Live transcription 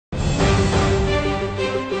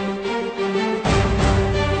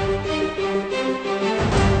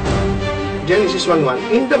Genesis 1:1,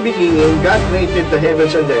 in the beginning, God created the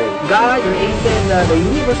heavens and the earth. God created the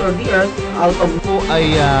universe or the earth out of po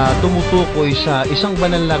ay tumutukoy sa isang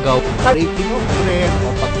banal na gaw. Itinupre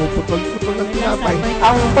o pagpuputol-putol ng tinapay.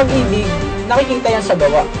 ang pag-ibig, nakikita yan sa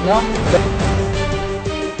gawa, no?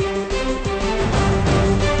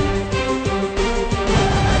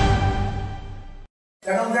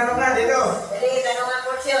 Tanong-tanong nga dito. Sige, tanong nga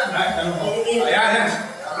po siya. Ay, tanong mo. Ayan.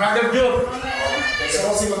 Brother Joe. Gusto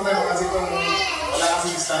ko kasi magtanong kasi kung wala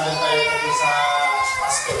kasing standard tayo sa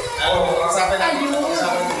pastor. Pag-usapan natin.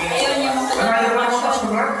 Pag-usapan natin. Ayaw niya mong Ano yung mga pastor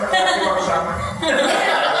ba? Hindi pa kasama.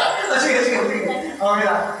 Sige. Okay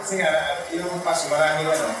lang. Kasi nga, yung pastor, marami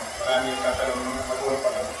yung tatanong mga magulang pa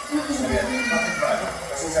lang. Sariyan. Bakit ba?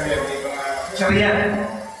 Kasi sariyan, may mga... Sariyan.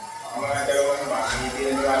 Mga dalawang naman, hindi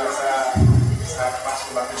naniwala sa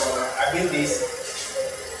pastor. Bakit ba? Abilities.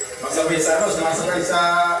 Magsabay sa mga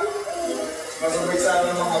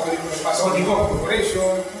kabulit ng pastor. Hindi ko,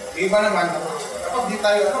 corporation. Iba naman, kapag di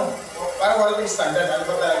tayo, parang wala tayong standard. Ano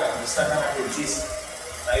ba talaga? Standard activities.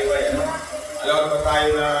 Tayo ba yan? Alam ba tayo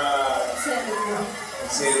na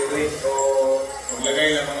celebrate o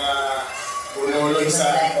maglagay ng mga ulo-ulo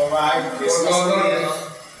sa babae, Christmas tree,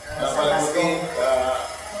 palamutin,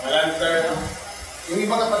 lantern. Yung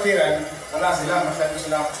ibang kapatiran, wala sila, masyado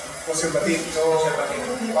sila conservative. So,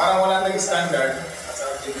 parang wala tayong standard. At sa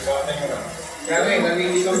kaya ngayon,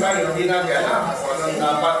 nalilito tayo, hindi namin alam kung anong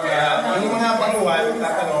dapat na yung mga panguhan,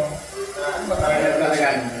 tatanong, ano ba talaga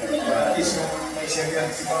at least yung may siyempre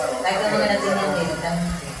si Panginoon. Tayo naman natin yan eh.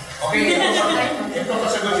 Okay, ito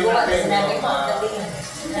pasagutin natin.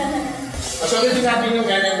 Pasagutin natin yung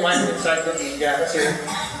Ellen White Encyclopedia kasi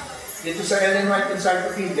dito sa Ellen White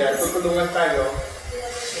Encyclopedia, tutulungan tayo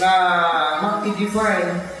na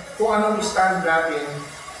mag-define kung anong stand natin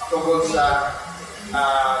tungkol sa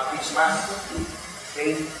Christmas.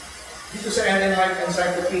 Okay? Dito sa Ellen White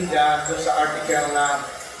Encyclopedia, doon sa article na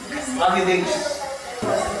holidays.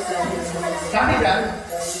 Sabi lang,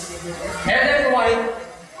 Ellen White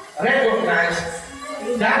recognized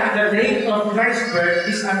that the date of Christ's birth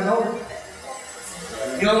is unknown.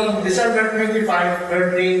 Yung December 25,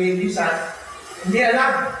 birthday ni Jesus, hindi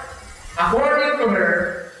alam. According to her,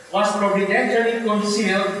 was providentially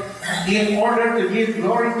concealed in order to give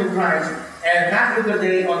glory to Christ and not to the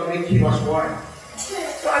day on which he was born.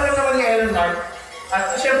 So alam naman ni Ellen White,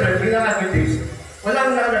 at siyempre, bilang Adventist,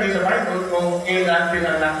 walang nakalagay sa Bible kung kailan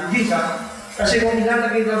pinanganak si Jesus, kasi kung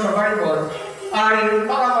pinalagay daw sa Bible, ay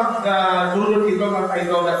baka magdulot ito ng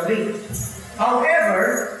idolatry. However,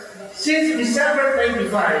 since December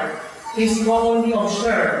 25 is commonly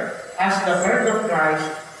observed as the birth of Christ,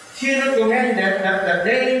 she recommended that the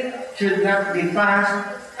day should not be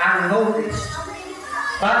passed unnoticed,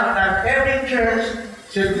 but that every church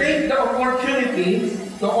should take the opportunity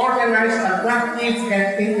to organize attractive and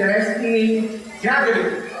interesting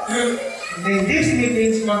gatherings. In these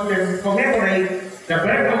meetings commemorate the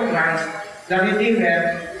birth of Christ, the Redeemer,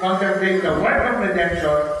 contemplate the work of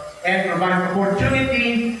redemption, and provide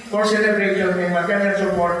opportunity for celebration and material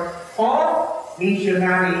support of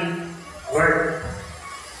missionary work.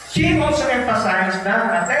 She also emphasized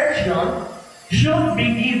that attention should be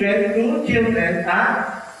given to children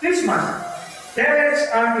at Christmas. Parents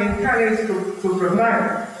are encouraged to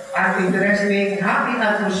provide an interesting, happy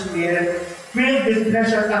atmosphere filled with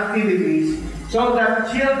pleasant activities so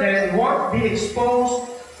that children won't be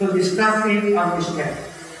exposed to destructive amusement.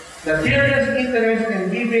 The children's interest in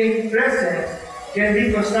giving presents can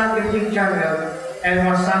be constructively channeled and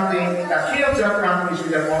was something that she observed practice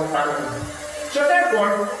with her own family. So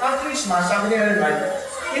therefore, ang Christmas, sabi ni Ellen White,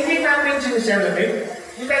 hindi natin sineselebrate,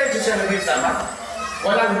 hindi tayo sineselebrate dapat.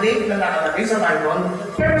 Walang date na nakalagay sa Bible.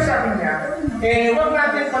 Pero sabi niya, huwag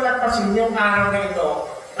natin palagpasin yung araw na ito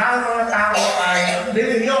na ang mga tao ay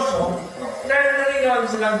religyoso dahil naniniwala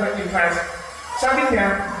silang birth in Christ. Sabi niya,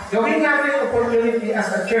 gawin natin opportunity as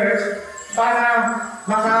a church para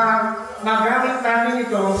magamit natin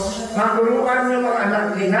ito, maguruan yung mga anak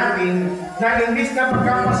din natin na imbis na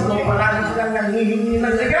pagkapasko, palagi silang nanghihingi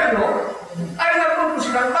ng regalo, ay napunto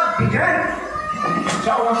silang magbigay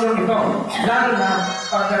sa okasyon ito. Lalo na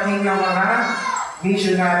pagdating ng mga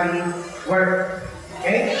missionary work.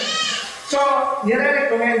 Okay? So,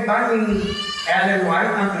 nire-recommend ba ni Ellen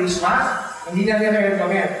White ang Christmas? Hindi na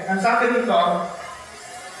nire-recommend. Ang sabi nito,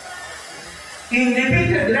 in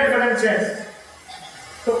repeated references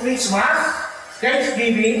to Christmas,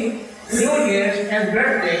 Thanksgiving, New Year's, and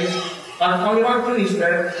birthdays, but only one to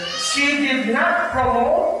Easter, she did not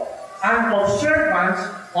promote an observance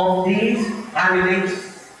of these holidays,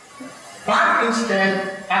 but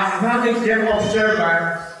instead acknowledged their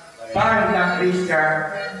observance by the Christian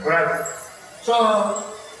world. So,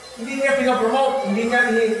 hindi niya pinapromote, hindi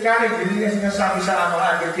niya i-encourage, hindi niya sinasabi sa mga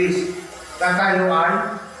Adventist na tayo ay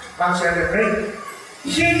mag-celebrate.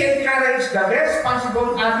 She encouraged the best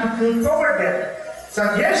possible attitude toward them,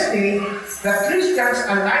 suggesting that Christians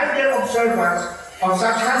align their observance of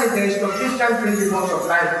such holidays to Christian principles of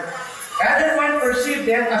life. Ellen White perceived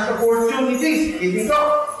them as opportunities. Dito ko.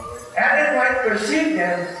 Ellen White perceived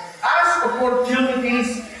them as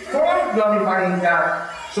opportunities for glorifying God,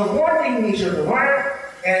 supporting mission work,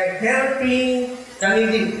 and helping the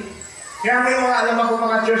needy. Kaya may mga alam ako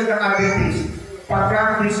mga church ng Adventist,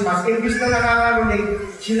 pagka Christmas, imbis na nangangaroling,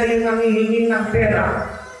 sila yung nangihingi ng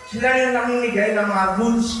pera, sila yung namimigay ng mga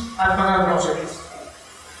goods at mga groceries.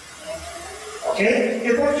 Okay?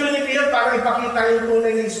 Opportunity yun para ipakita yung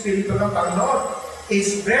tunay ng Espiritu ng Panginoon.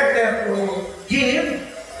 It's better to give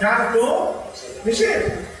than to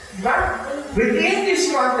receive. But within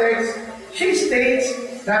this context, she states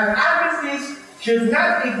that Adventists should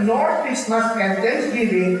not ignore Christmas and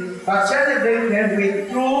Thanksgiving, but celebrate them with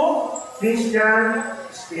true Christian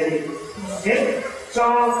spirit. Okay? So,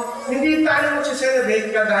 hindi tayo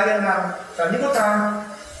mag-celebrate kagaya ng sa libutan,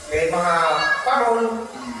 may mga parol,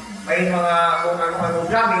 may mga kung ano-ano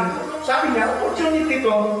gamit. Sabi niya, opportunity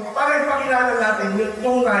to para ipakilala natin yung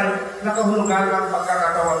tunay na kahulugan ng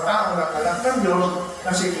pagkakatawang tao ng anak ng Diyos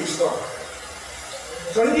na si Kristo.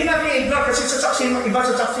 So, hindi natin ignore kasi sa saksi, iba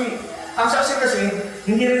sa saksi. Ang saksi kasi,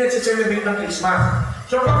 hindi rin nagsiselebrate ng Christmas.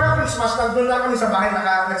 So, pagka Christmas, nandun lang kami sa bahay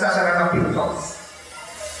nagsasara ng pinto.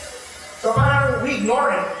 So, parang we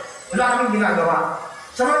ignore it. Wala kaming ginagawa.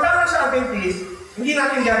 Samantalang sa Adventist, hindi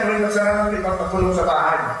natin gagawin nagsara ng pinto at pagkulong sa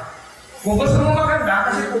bahay. Kung gusto mo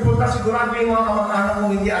maganda, kasi pupunta sigurado yung mga kamag-anak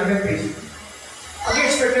kung hindi Adventist,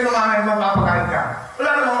 mag-expect na naman mapapakain ka. Wala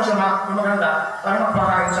namang masama na maganda para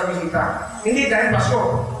magpakain sa bisita. Hindi dahil Pasko.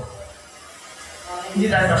 Hindi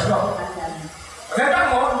dahil Pasko. Maganda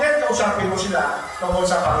mo, then kausapin mo sila tungkol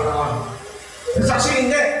sa Panginoon. Saksi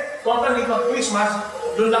hindi. Totally pag Christmas,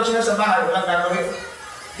 doon lang sila sa bahay, walang gagawin.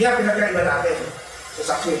 Hindi ang pinagkaiba natin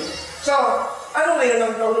sa saksi. So, ano ngayon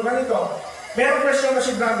ang kahulugan nito? Meron question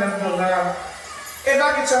kasi brother doon na,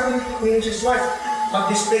 bakit sabi ni Mrs. White,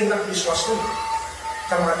 mag-display ng Christmas tree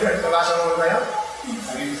sa mga church? Nabasa mo ba yan?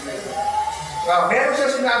 Meron siya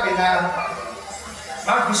sinabi na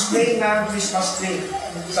mag-display ng Christmas tree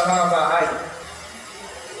sa mga bahay.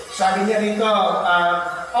 Sabi niya rito,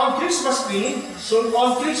 on Christmas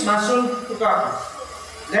soon to come,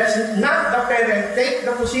 let's not the parent take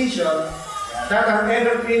the position that an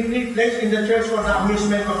evergreen tree placed in the church for the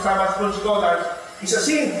amusement of Sabbath school scholars is a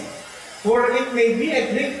sin, for it may be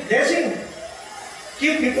a great blessing.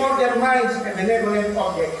 Keep before their minds a benevolent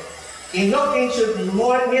object. In no case should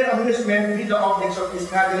mere amusement be the objects of this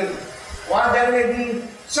gathering. While there may be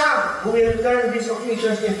some who will turn these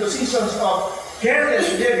occasions into seasons of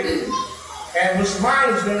careless living, and whose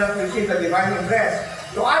minds do not receive the divine impress,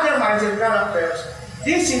 to other minds and characters,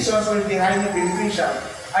 these seasons will be highly beneficial.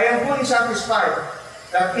 I am fully satisfied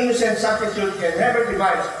that innocent substitute can never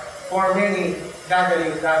devise for many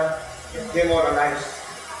gatherings that demoralize.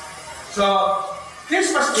 So,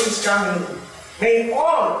 Christmas is coming. May you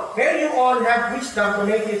all have wisdom to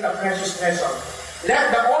make it a precious lesson. Let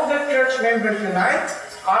the older church members unite,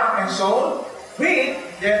 heart and soul, with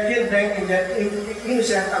their children in their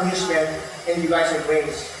innocent amusement and divisive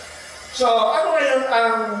ways. So, ano ngayon ang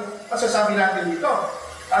masasabi natin dito?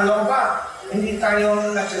 Alam ba, hindi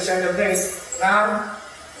tayo nagse-celebrate ng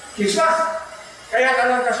Christmas. Kaya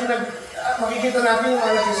lang kasi makikita natin yung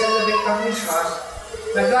mga nagse-celebrate ng Christmas,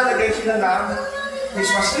 naglalagay sila ng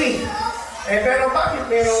Christmas tree. Pero bakit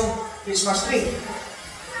merong Christmas tree?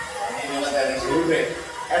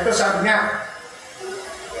 Ito sabi niya,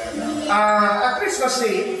 at Christmas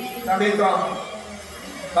tree, sabi ito,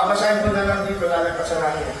 babasahin ko na lang dito, lalagpasan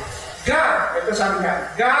natin. God, ito sabi niya,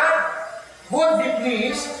 God would be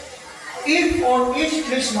pleased if on each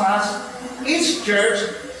Christmas, each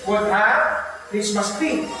church would have Christmas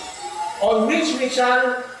tree, on which we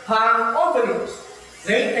shall hang offerings,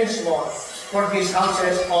 great and small, for these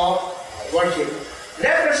houses of worship.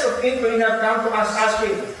 Letters of inquiry have come to us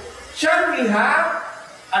asking, shall we have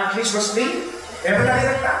a Christmas tree? Pero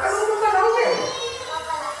dahil nagtatanong ng tanong eh.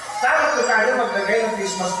 Tayo ba tayo maglagay ng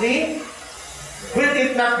Christmas tree? Will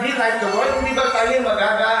it not be like the world? Hindi ba tayo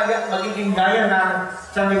magiging gaya ng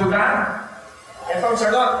sanlibutan? Ito ang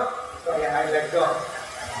sagot. So, i-highlight ko.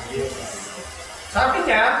 Sabi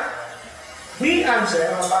niya, we answer,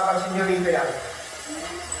 mapapansin niyo rito yan.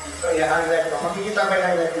 So, i-highlight ko. Makikita ba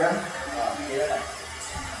i-highlight yan?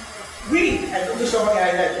 Ito gusto ko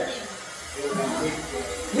i-highlight yan.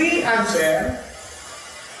 We answer,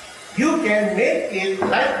 You can make it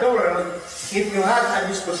like the world if you have a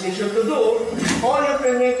disposition to do, or you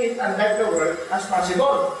can make it unlike the world as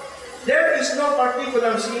possible. There is no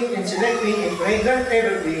particular sin in selecting a fragrant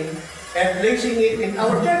evergreen and placing it in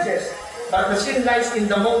our churches, but the sin lies in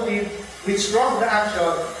the motive which drove the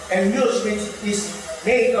action and use which is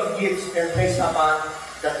made of gifts and placed upon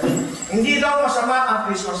the tree. Hindi daw masama ang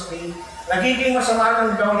Christmas tree. Nagiging masama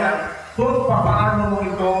lang daw yan kung paano mo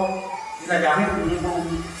ito ginagamit.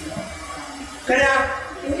 Kaya,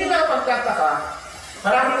 hindi na pagtataka,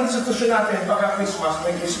 maraming institusyon natin pagka Christmas,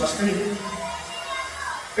 may Christmas tree.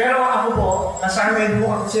 Pero ako po, nasanay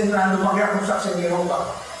mo ang sinra, lumaki ako sa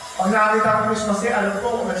Jehova. Pag nakakita ang Christmas tree, alam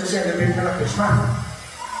ko, nagsiselebrate ka ng Christmas.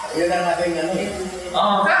 Yun ang ating ano eh.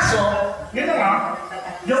 Kaso, yun na nga,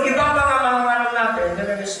 yung ibang mga mangangaral natin,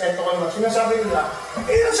 nag-respeto ko naman, sinasabi nila,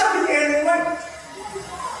 yung sabi ni Ellen White,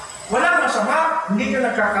 walang masama, hindi ka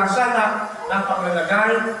nagkakasala ng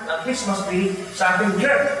paglalagay ng Christmas tree sa ating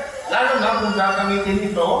church. Lalo na kung gagamitin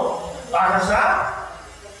ito para sa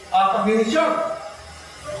pagbinisyon.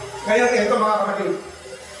 Ngayon, ito mga kapatid,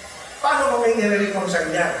 paano mo may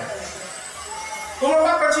nire-reconcile yan? Kung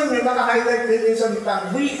mapapansin nyo, naka-highlight din yung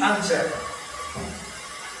salitang, we answer.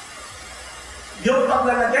 Yung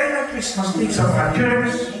paglalagay ng Christmas tree sa mga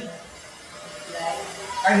church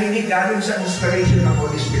ay hindi galing sa inspiration ng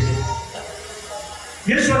Holy Spirit.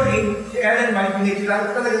 Usually, si Ellen White,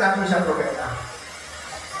 pinikilala talaga natin sa propeta.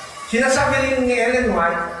 Sinasabi rin ni Ellen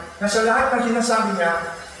White na sa lahat ng sinasabi niya,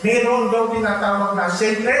 mayroon daw tinatawag na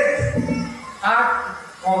sacred at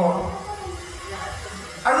common.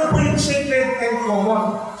 Ano po yung sacred and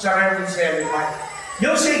common sa reference ni Ellen White?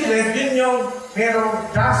 Yung sacred, yun yung mayroong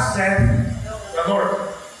just said the Lord.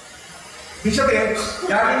 Ibig sabihin,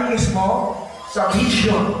 galing mismo sa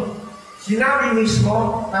vision. Sinabi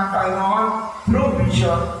mismo ng Panginoon through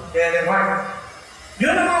vision ni Ellen White.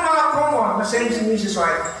 Yun naman mga common na saying si Mrs.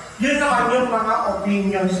 White, yun naman yung mga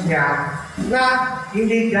opinions niya na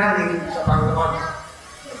hindi galing sa Panginoon.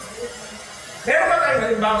 Meron ba tayong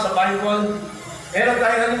halimbawa sa Bible? Meron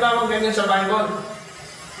tayong halimbawa ganyan sa Bible.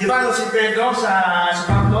 Di ba si Pedro sa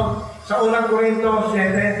Pablo, sa unang Korinto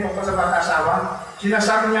 7, tungkol sa mag-asawa,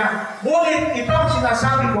 sinasabi niya, ngunit ito ang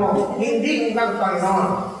sinasabi ko, hindi ng Panginoon.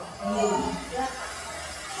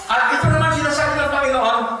 At ito naman sinasabi ng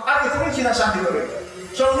Panginoon, at ito rin sinasabi ko rin.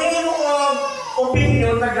 So, mayroong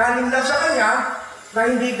opinion na galing lang sa Kanya, na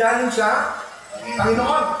hindi galing sa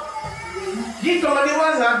Panginoon. Dito,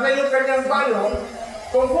 maliwanag na yung kanyang payo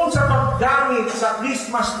tungkol sa paggamit sa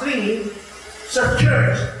Christmas tree sa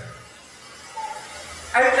church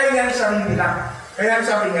ay kanyang sarili lang. Kaya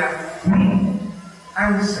sabi niya, we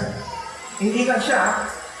answer. Hindi lang siya,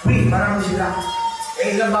 we, marami sila.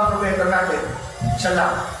 Ilan ba propeta natin? Isa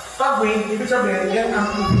lang. Pag we, ibig sabihin, yan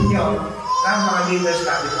ang opinion ng mga leaders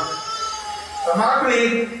natin. Sa mga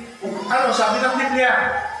tweet, sabi ng Biblia,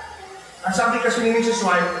 ang sabi kasi ni Mrs.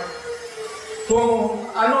 White, kung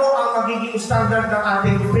ano ang magiging standard ng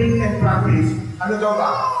ating faith and practice, ano daw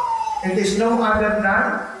ba? It is no other than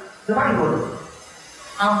the Bible.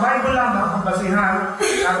 Ang Bible lamang ang basihan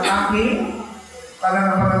ng ating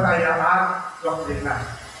pananampalataya at doktrina.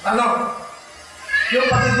 Yung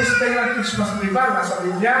pag-display ng Christmas tree ba nasa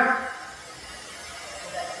Biblia?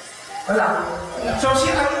 Wala. So,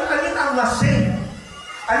 alin ang mas safe?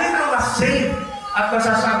 Alin ang mas safe? At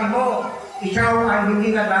masasabi mo, ikaw ay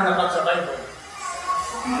hindi nalalabag sa Bible.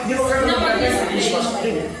 Hindi mo kayo naman sa Christmas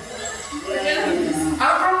tree.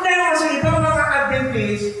 Ang problema sa ibang mga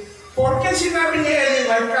Adventist, porque sinabi ni Ellen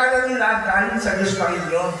White, kala nila dahil sa Diyos pa rin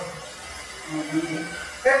yun.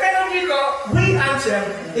 Pero dito, we answer,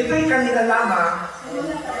 ito yung kanila lamang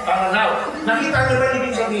pananaw. Nakita niyo ba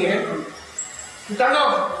ibig sabihin?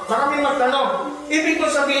 Tanong, maraming magtanong. Ibig ko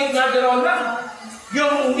sabihin na gano'n na,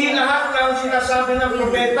 yung hindi lahat ng sinasabi ng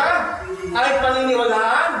propeta ay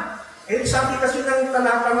paniniwalaan. Sabi kasi ng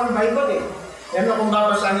talata ng Bible Yan na kung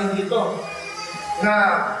babasahin dito. Na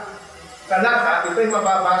talata, ito yung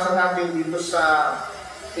mababasa natin dito sa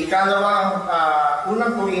ikalawang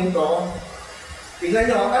unang Korinto. Tingnan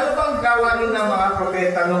nyo, ano bang gawain ng mga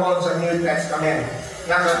propeta noon sa New Testament?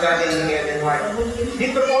 Nakagaling ni Ellen White.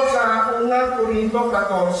 Dito po sa unang Korinto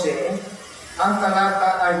 14, ang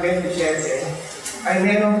talata ay 27, ay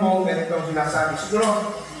meron pong ganitong sinasabi.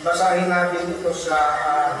 Siguro, basahin natin ito sa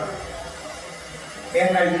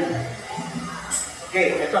NIV.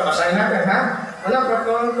 Okay, ito, basahin natin, ha? Unang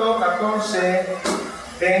Korinto 14,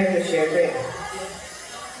 27.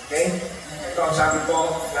 Okay? Ito ang sabi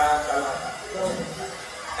ko na talata.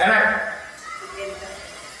 Alright.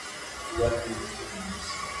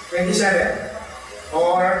 27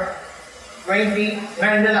 or 29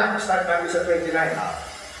 na lang. Start namin sa 29.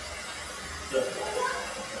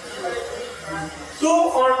 2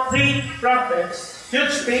 or 3 prophets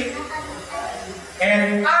should speak,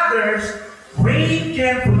 and others weigh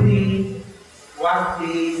carefully what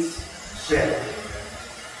is said.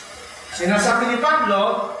 Sinasabi ni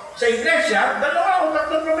Pablo sa iglesia, 2 o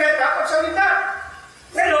 3 propeta ang salita.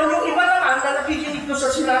 Ngayon, yung iba naman na nakikinig ko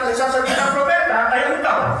sa sila, nagsasalita ng propeta, ay ano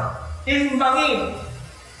daw? Timbangin,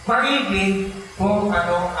 maiging kung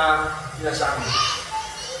ano ang sinasabi.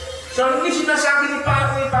 So, hindi sinasabi ni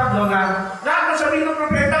Pablo na lahat ng sabihin ng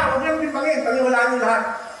propeta, huwag niyang timbangin, paniwalaan niyo lahat.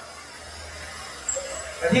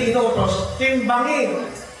 Hindi inuutos,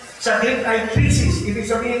 timbangin. Sa Greek ay thesis, ibig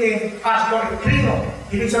sabihin trino,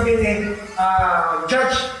 ibig sabihin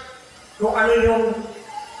judge kung ano yung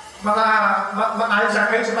mga ayon sa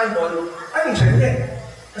Bible, ay hindi.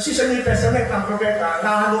 Kasi sa New Testament, ang propeta,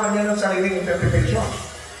 nahaluan niya ng sariling interpretation.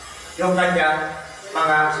 Yung kanya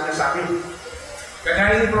mga sinasabi.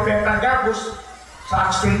 Kagaya ni Propeta Agabus sa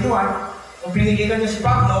Acts 21, kung binigyan niya si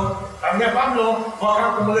Pablo, sabi niya, Pablo, huwag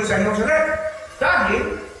kang tumuloy sa Jerusalem.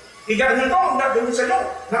 Dahil, iganito ang gagawin sa iyo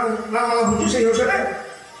ng mga Hudyo sa Jerusalem.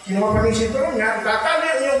 Kinuha pa rin si Turo niya, tatali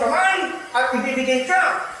ang iyong kamay at ibibigay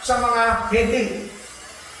ka sa mga hindi.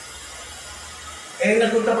 Eh,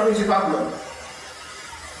 nagpunta pa rin si Pablo.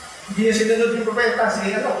 Hindi niya sinunod yung propeta,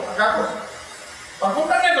 si Agabus.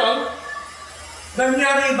 Pagpunta niya doon,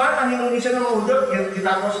 nangyari ba ang hinuli siya ng mga Hudyo?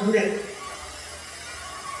 Kitapos hindi.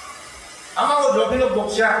 Ang mga Hudyo, binugbok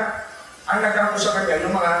siya. Ang nagkakos sa kanya,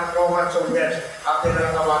 yung mga Roman soldiers, after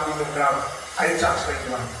na nangawatin yung crowd, ay sa Acts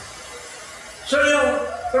 21. So yung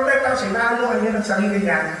propeta kasi, nahaluan niya ng sarili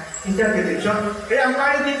niya, interpretation. Kaya ang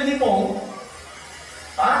payo dito ni Paul,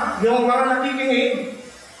 yung mga nakikinig,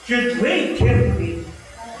 should wait carefully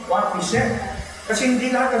what he said. Kasi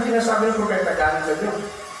hindi lahat ang sinasabi ng propeta galing sa Diyos.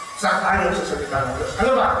 Ayon sa salita ng Diyos.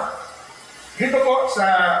 Ano ba? Dito po sa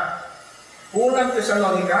unang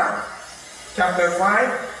Thessalonica, chapter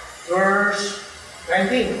 5, verse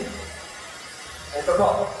 19. Ito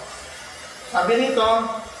po. Sabi nito,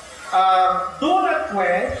 do not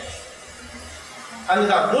quench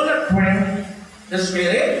the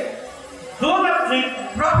Spirit, do not treat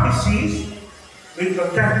prophecies with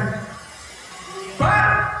contempt, but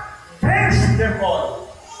test them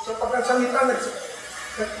all. So pagkasalita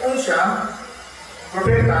ano siya,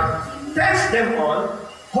 propeta, test them all,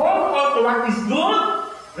 hold on to what is good,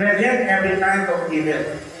 reject every kind of evil.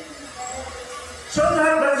 So,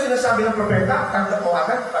 lahat ba na sinasabi ng propeta, tanggap mo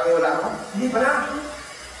agad, paniwala mo? Hindi pala.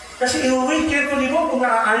 Kasi i-wait carefully mo kung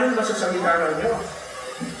naaayon ba sa salita ng Diyos.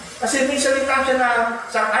 Kasi may salita siya na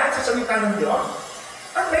ayon sa salita ng Diyos.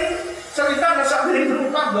 At may salita na sabi rin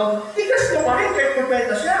ng Pablo, tigas mo pa rin kahit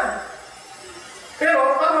propeta siya.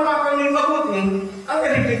 Pero, para mapangin mabuting, ang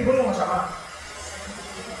electric mo yung masama.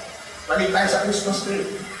 Balik tayo sa Christmas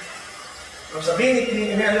tree. Nung sabihin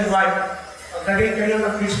ni Ellen White, pagkagay kayo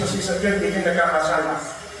ng Christmas is a good, hindi kayo nagkakasala.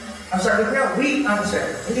 Ang sagot niya, we answer.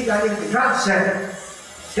 Hindi galing, God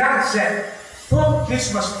said, put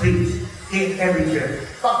Christmas trees in every church.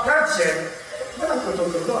 Pag God said, walang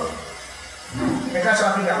tutulog doon. Kaya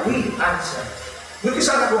sabi niya, we answer. Buti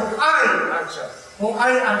sana kung I answer. Kung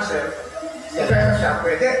I answer, kaya na siya,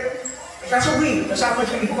 pwede. Kaso we, kasama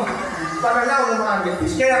siya iba. Para lang ng mga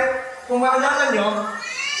Adventist. Kaya, kung maalala nyo,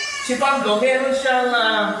 si Pablo, meron siyang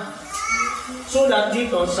sulat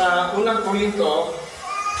dito sa unang Korinto,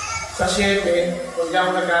 sa 7, kung di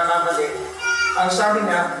ako nagkakamali. Ang sabi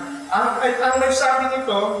niya, ang nagsabi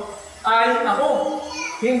nito ay ako,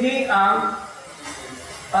 hindi ang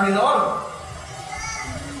Panginoon.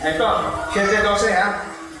 Ito, 7:12 ha.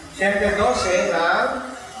 7:12 ng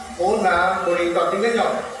unang Korinto. Tingnan nyo.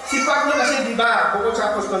 Si Pablo kasi, di ba, bukod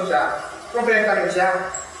sa apostol siya, propeta rin siya.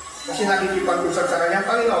 Kasi nakikipag-usap sa kanyang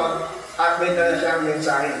Panginoon at may dala siyang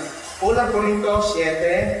mensahe. Unang Korinto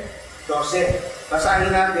 7:12.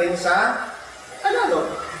 Basahin natin sa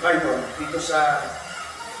Tagalog Bible, dito sa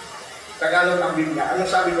Tagalog ng Biblia.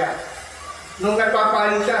 Anong sabi niya? Nung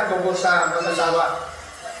nagpapayo siya tungkol sa mag-asawa,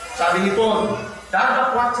 sabi ni Paul,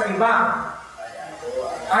 dapat sa iba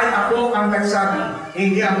ay ako ang nagsabi,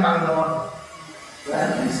 hindi ang Panginoon.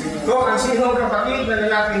 So, ang sinong kapatid na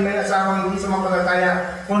lalaki may asawang hindi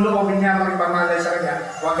sumampalataya, kung loobin niya magpamalay sa kanya,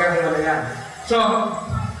 huwag kang hiwalayan. So,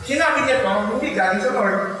 sinabi niya to, hindi galing sa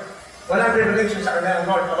Lord. Walang revelation sa kanya ng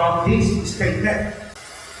Lord about this statement.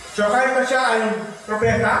 So, kahit na siya ay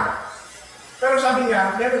propeta, pero sabi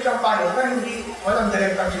niya, meron siyang payo na hindi, walang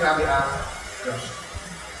direktang sinabi ang Diyos.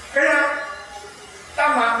 Kaya,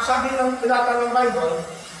 tama, sabi ng pinatan ng Bible,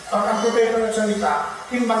 pag ang propeta ng salita,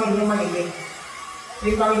 timbangin niyo mahilig.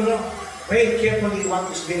 Timbangin niyo, wait carefully what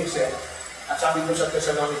is being said. At sabi ko sa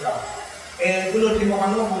Thessalonica, tunutin mo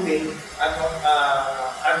kang mabuti at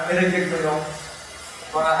i-reject mo yung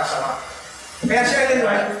mga kasama. Kaya si Ellen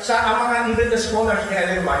White, ang mga even the scholars ni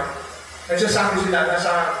Ellen White, nagsasabi sila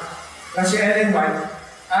na si Ellen White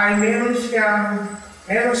ay meron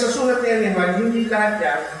sa sulat ni Ellen White, hindi lahat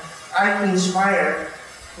yan ay inspired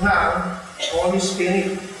ng Holy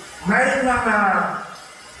Spirit. May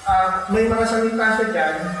mga salita siya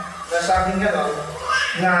dyan na sabi gano'n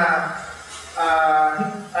na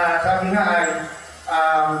sabi nga ay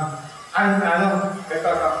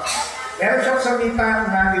meron siyang salita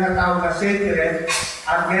na tinatawag na sacred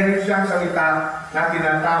at meron siyang salita na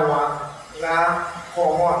tinatawag na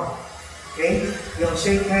common. Okay? Yung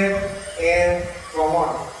sacred and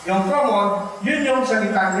common. Yung common, yun yung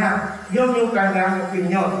salita niya. Yun yung kanyang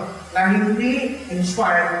opinion na hindi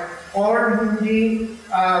inspired or hindi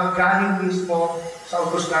galing mismo sa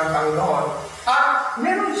utos ng Panginoon. At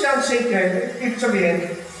meron siyang sacred, ibig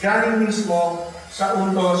sabihin, galing mismo sa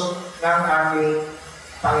utos ng ating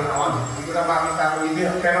Panginoon. Hindi ko na makita ang video,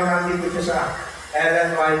 pero nandito siya sa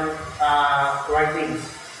Ellen White writings.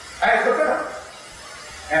 Ay, ito pala.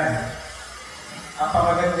 Ayan. Ang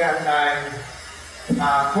pamagandaan ay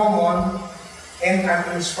common and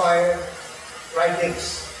uninspired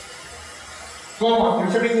writings. Common,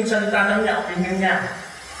 yung sabihin yung salita lang niya, opinion niya.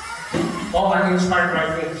 O uninspired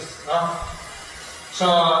writings. No? So,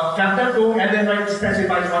 chapter 2, Ellen White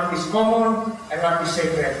specifies what is common and what is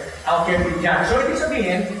sacred. How can we judge? So, ibig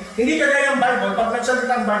sabihin, hindi kagaya yung Bible, pag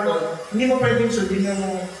nagsalita ang Bible, hindi mo pwedeng sundin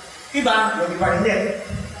yung iba hindi.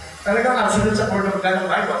 Talagang absolute sa word of God ng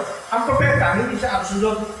Bible. Ang propeta, hindi siya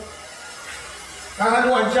absolute.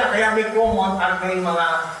 Nangaluan siya, kaya may common at may mga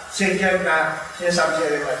sacred na sinasabi si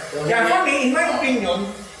Ellen White. Kaya for me, in my opinion,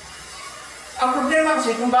 ang problema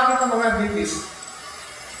kasi kung bakit ang mga Adventist,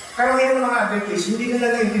 karamihan ng mga Adventist, hindi nila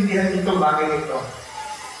naintindihan ito, bagay nito.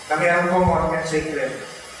 Na mayroong common at sacred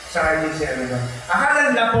sa writing si Ellen White.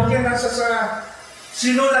 Akala nila, porque nasa sa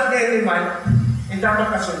sinulat ni Ellen White, hindi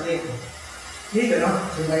dapat kasundin. Hindi gano'n.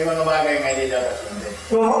 So may mga bagay nga hindi dapat sundin.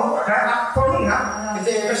 Oo, for me ha.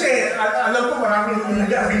 Kasi alam ko maraming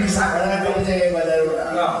nag-aaral sa akin. Parang ito kasi madalo na.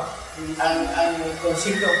 No. Ang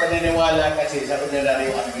konsepto paniniwala kasi sa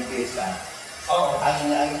ordinaryong Adventista,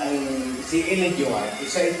 si Ellen White,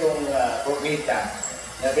 isa itong propeta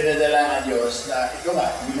na pinadala ng Diyos na ito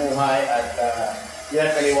nga, binuhay at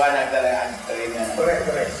pinagpaliwanag talaga ang talingan.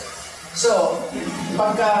 Correct. So,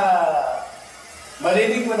 pagka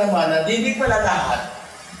marinig mo naman na hindi pala lahat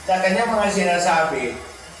na kanyang mga sinasabi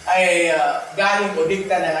ay galing o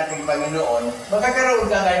dikta ng ating Panginoon, magkakaroon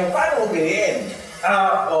ka ngayon, paano ubiliin?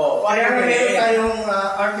 Kaya nga meron tayong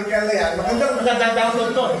article na yan. Magandang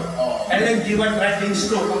download to. Ellen G. White Writings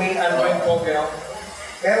 2, kung may ano yung copy.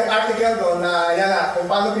 Merong article doon na yan na, kung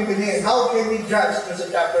paano pipiliin. How can we judge sa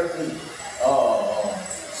chapter 3?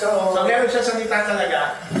 So meron siya salita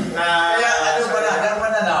talaga na... Kaya ano pala, ang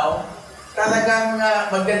mananaw, talagang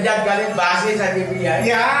magdadjag galing base sa Biblia.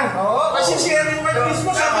 Yan! Kasi si Ellen White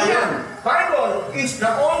mismo sabi yan. Bible is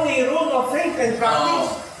the only rule of faith and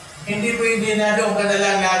practice. Hindi pwede na doon ka na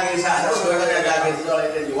lang lagi sa ano, ka na lagi sa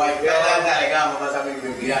Ellen White. Kaya lang talaga mabasa mo yung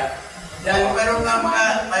Biblia. Dahil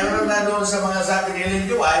mayroon na doon sa mga sabi ni Ellen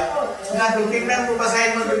White, nga doon, tingnan mo,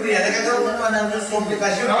 basahin mo yung Biblia, nagkakaroon mo ng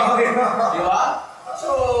komplikasyon. Di ba? So,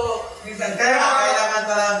 kailangan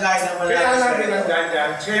talagang gaya ng malaki. Kailangan din ang ganyan.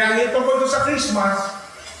 Kaya nito po doon sa Christmas,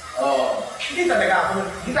 hindi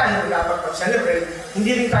tayo dapat mag-celebrate,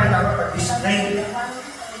 hindi rin tayo dapat mag-display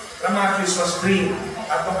ng mga Christmas tree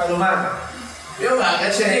at kung anuman. Yung nga,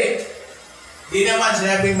 kasi di naman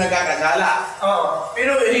sinabing magkakasala.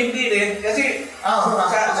 Pero hindi rin, kasi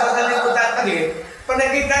sa liputan din, pag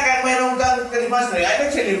nakita ka mayroong kang Christmas tree, ay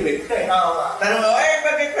nag-celebrate ka eh. Tanong mo,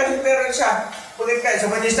 bakit meron siya? Bakit kayo? Sa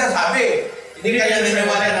Manista sabi, hindi kayo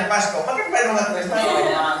naniniwala ng Pasko. Bakit meron mga Christmas tree?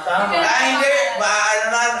 Hindi,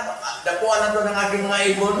 dapuan na ito ng aking mga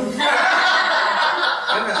ibon.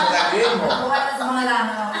 Yan ang sasabihin mo. Dapat sa mga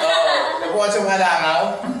langaw. Dapuan sa mga langaw.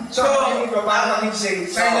 So, paano mag-say,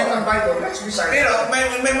 silent ang Bible, let's be silent. Pero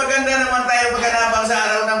may maganda naman tayo pagkanabang sa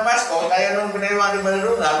araw ng Pasko, kaya nung pinaliwanag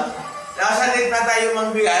malulunang, nakasalit na tayo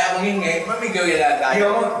manghingi, mamigay na tayo.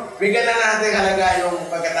 Bigyan na natin halaga yung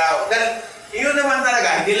pagkatao. Dahil iyon naman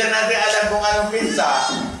talaga, hindi lang natin alam kung anong pinsa,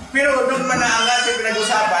 pero doon manaangat yung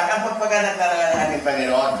pinag-usapan ang pagpaganak talaga ng ating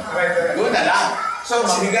Panginoon. Doon na lang. So,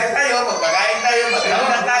 mamigay tayo, magpagain tayo,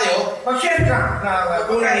 magkakaroon tayo. Mag-share ka na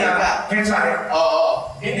tunay na mensahe.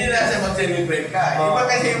 Hindi na siya mag-celebrate ka. Iba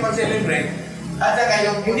kasi yung mag-celebrate. At saka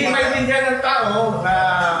yung... Hindi maintindihan ng tao na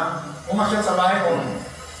umasyal sa bahay mo.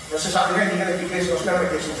 Masasabi ka, hindi ka nag-Christmas na may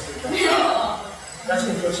Christmas tree. That's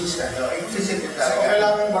inconsistent. Inconsistent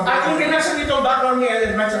talaga. At kung kinasa dito ang background ni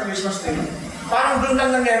Ellen White sa Christmas tree, parang doon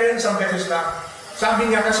lang nangyari yun isang beses na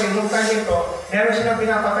Sabi niya kasi, nung time ito, meron silang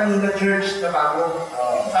pinapatayo na church na bago.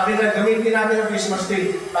 Sabi niya, gamitin natin ang Christmas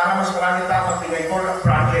Day para mas marami tao magbigay for a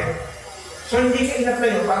project. So, hindi ka inap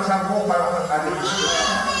yun para sa buong parang ang ating gusto.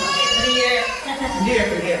 Every year. Hindi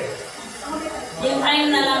every year. Yung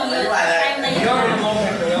time na lang yun. Time na yun. Yung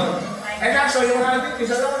moment na yun. And so, yung ating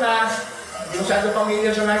isa lang na, yung sa ating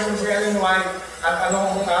pamilya sa license ni Ellen White at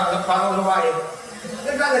anong panguluwain,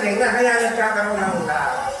 nagkagaling na, kaya nagkakaroon ng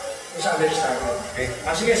misunderstanding. Okay.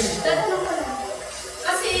 Sige. Tatanong ko lang.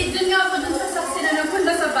 Kasi dun nga po dun sa saksi na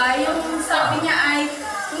nagpunta sa bahay, yung sabi niya ay,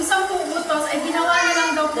 yung 10 utos ay ginawa niya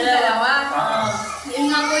lang daw po 2. Yun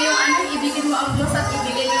nga po yung ano, ibigin mo ang Diyos at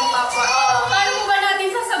ibigin mo yung kapwa. Paano mo ba natin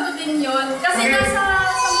sasagutin yun? Kasi nasa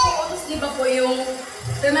 10 utos, di ba po yung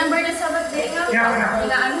remember the Sabbath day nga,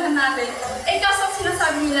 inaanuhan natin. Eh kaso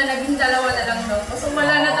sinasabi nila naging 2 na lang daw. So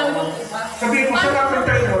wala na daw yung iba. Sabihin mo, sarap ng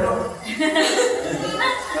tayo mo, no?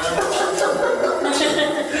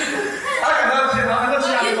 Ano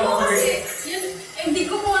sinabi Yun mo? po kasi, yun, hindi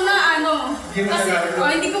ko po na ano. Hindi mo Kasi,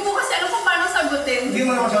 sinabi. hindi ko po kasi alam kung paano sagutin. Hindi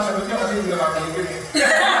mo naman sasagot yun kasi hindi naman makinig eh.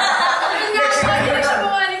 Yun nga po, hindi ko siya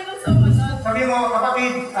bumalik kung sumunod. Sabi mo,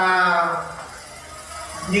 kapatid,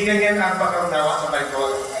 hindi ganyan ang pagkaunawa sa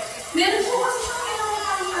Bible. Meron po kasi siyang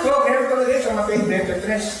kailangan. So, meron talaga sa Mateo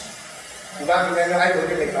 23. Diba? Ganyan ay,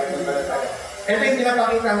 okay, may Bible pala tayo. Ito yung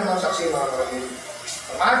pinapakita ng mga saksi, mga kapatid.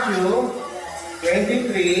 Matthew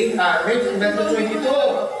 23, Matthew 22.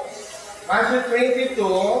 Matthew 22,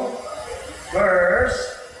 verse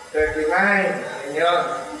 39. Yan yun.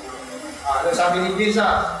 Ano sabi ni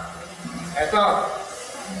Jesus? Ito.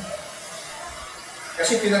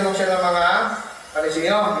 Kasi tinanong siya ng mga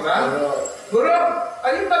Pariseo, di ba? Guro,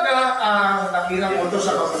 alin baga ang dakilang utos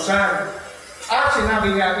sa kautusan? At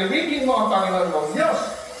sinabi niya, ibigin mo ang Panginoon mong Diyos,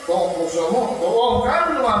 buong puso mo, buong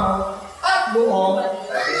kaluluwa mo, at buong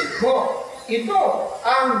isip mo. Ito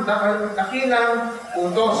ang dakilang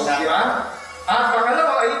utos, di ba? At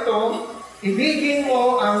pangalawa ay ito, ibigin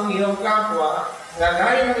mo ang iyong kapwa na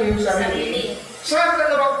gaya ng iyong sarili. Sa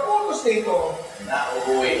 2 utos nito,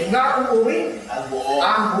 nauuwi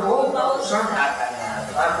ang buong kautusan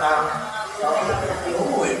at ang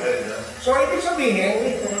uuwi. So, ibig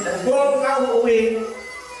sabihin, kung nauuwi,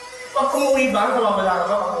 pag umuwi ba, nawawala ka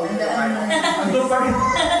ba? Pag umuwi ka ba? Andun pa rin.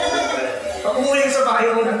 Pag umuwi sa bahay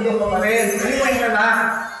mo, nandun ka pa rin. Umuwi ka na.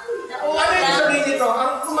 Ano yung sabihin nito?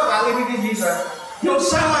 Ang kumagang, ibig ni Jesus, yung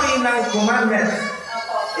summary ng commandment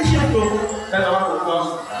is yung 2 utos.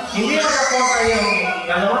 Hindi makapunta yung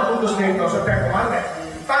 2 utos nito sa 10 commandment.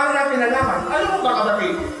 Paano natin nalaman? Alam mo ba,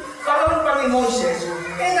 kapatid? Parang pa ni Moses,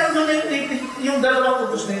 nandun yung 2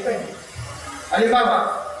 utos nito eh.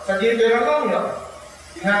 Halimbawa, sa Deuteronomio,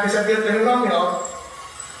 tingnan sa Deuteronomio,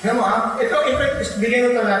 tingnan mo ito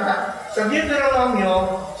bigyan ng talata. Sa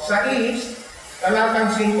Deuteronomio, sa East, talatang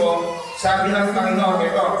 5, sabi ng Panginoon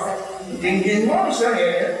ito, dinggin mo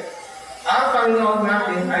Israel, ang Panginoon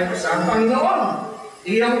natin ay isang Panginoon.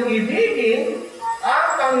 Iyong ibigin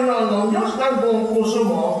ang Panginoon ng Diyos ng buong puso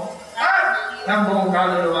mo, at ng buong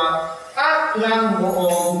kaluluwa, at ng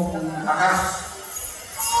buong akas.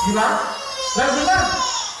 Di ba? Nandun na.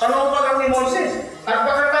 Tanong pa lang ni Moses. At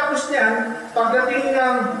pagkatapos niyan, pagdating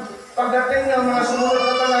ng mga sumunod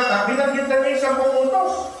na talata, binanggit na niya isang buong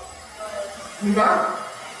utos. Di ba?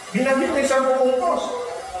 Binanggit na isang buong utos.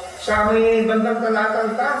 Sa may bandang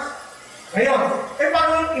talatang taas. Ngayon,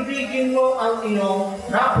 paano ibigin mo ang iyong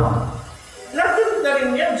kapwa? Nandun na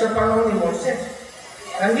rin yan sa panahon ni Moses.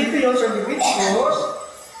 Nandito yun sa Leviticus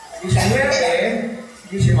 19,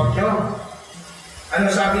 18. Ano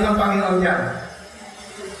sabi ng Panginoon niya?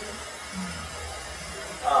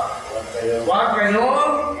 Huwag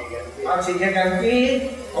kayong magsigaganti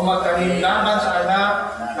o magtanim laban sa anak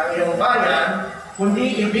ng iyong bayan,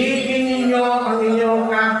 kundi ibigin ninyo ang inyong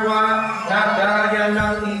kapwa na gaya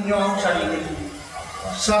ng inyong sarili.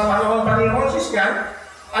 Sa panahon pa ni Moses yan,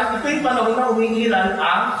 at ito'y panahon na umiilan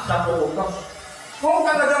ang 10 utos. Kung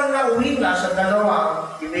talagang nauwi na sa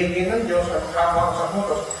 2, ibigin ng Diyos at kapwa sa 10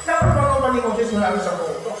 utos, dapat panahon pa ni Moses wala na 10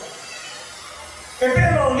 utos.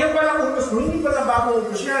 Pero yung palang utos mo, hindi pala bagong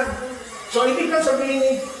utos yan. So, ibig kang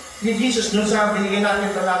sabihin ni Jesus dun sa binigyan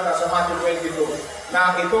natin talata sa Matthew 22,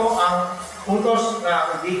 na ito ang utos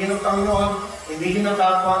na ibigin ng Panginoon, ibigin ng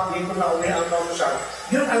kapwa, dito na uli ang kautusan.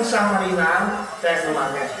 Yun ang summary ng 10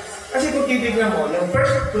 commandments. Kasi kung titignan mo, yung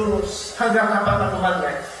first 2 hanggang 4 na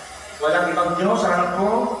commandments, walang ibang Diyos sa harap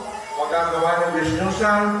ko, huwag kang gawa ng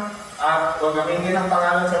Diyos-Diyosan, at huwag aminin ang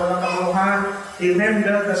pangalan sa walang kabuluhan,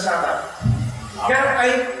 remember the Sabbath. Yan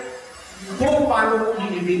ay kung paano mo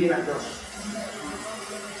iibigin ang Diyos.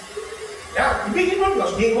 Yan, ibigin mo ang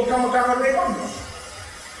Diyos, hindi mo kang magkakaroon ng Diyos.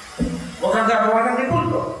 Huwag kang gagawa ng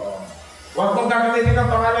dibulto. Huwag mong gagamitin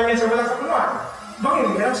ang pangalan niya sa walang kapuluan.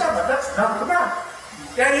 Bangin niya ang Sabbath. That's not to God.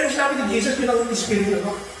 Kaya yung sabi ni Jesus, yun ang Espiritu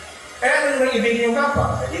mo. Kaya ano nang ibigin yung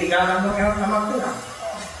kapwa? Kaya igalang mo kaya naman ko na.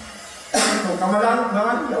 Huwag kang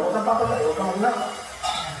malangan niya, huwag kang papalay, huwag kang maglaka.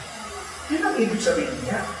 Yun ang ibig sabihin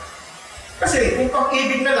niya. Kasi kung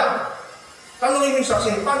pag-ibig na lang, tanongin mo yung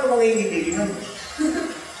saksi, paano mong iibigin ng Diyos?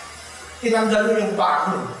 Tinanggal mo yung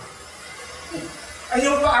paano. Ay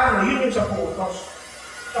yung paano, yun yung 10 utos.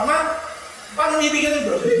 Tama? Paano ibigin ng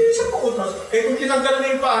Diyos? Yung 10 utos. Kung tinanggal mo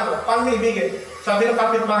yung paano ibigin? Sabi ng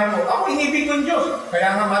kapitbahay mo, ako inibig ko yung Diyos.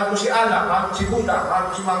 Kaya nga mahal ko si Allah, mahal ko si Buddha, mahal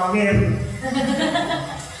ko si Mama Mary.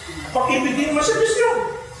 Pag-ibigin mo sa Diyos yun.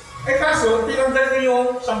 Kaso, tinanggal niyo yung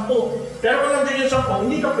 10. Pero kung nandun yung 10,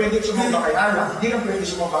 hindi ka pwede sumamba kay Allah, hindi ka pwede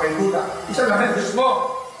sumamba kay Buddha. Isa lang ang Diyos mo.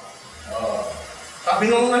 Sabi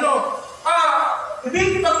nung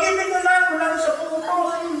ibigin, pag-ibig mo lang, wala na sa puto.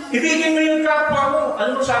 Ibigin mo yung kapwa mo.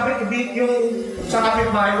 Ano mo sabi, yung sa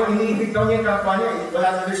kapitbahay mo, iniibig daw niya yung kapwa niya, wala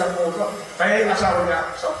na rin sa puto. Kaya yung asawa niya,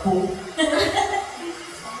 10.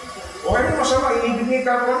 O ano masama, iniibig niya yung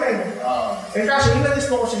kapwa niya eh. Kasi inalis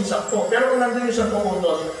mo ko sa 10. Pero kung nandun yung 10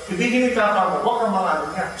 utos, ibigin mo yung kapwa mo, huwag kang mga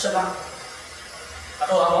niya. Isa lang.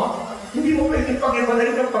 Ako? Hindi mo pwede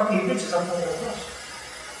pag-iwalay ng pag-ibig sa 10 utos.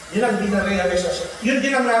 Yun ang dinarealize na siya. Yun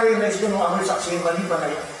din ang narealize ko nung amoy saksi, mali pa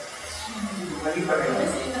na yun. Mali pa na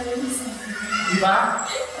yun. Diba?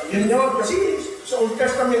 Yun yun. Kasi sa Old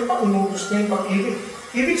Testament pa, unutos niya yung pag-ibig.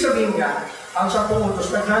 Ibig sabihin niya, ang 10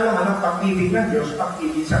 utos, naglalaman ng pag-ibig ng Diyos,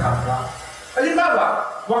 pag-ibig sa kapwa.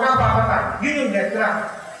 Halimbawa, huwag kang papatay. Yun yung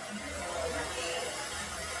letra.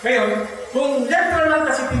 Ngayon, kung letra lang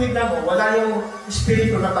kasi tinignan mo, wala yung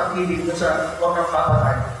espiritu na pag-ibig sa huwag kang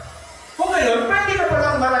papatay. Kung ngayon, pwede ka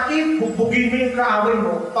palang malaki, bugbugin mo yung kaaway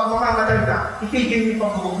mo, pag mamamatay ka, itigil mo yung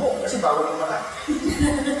pagbubog mo, kasi bawal yung matay.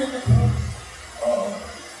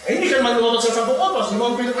 Hindi ka manuotos sa 10 utos, hindi mo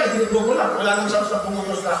ang pinatay, tinigbo mo lang, wala nang sa 10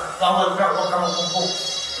 utos na bawal ka, huwag ka magbugbog.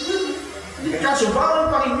 Kaso,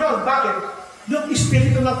 bawal pa rin yun. Bakit? Yung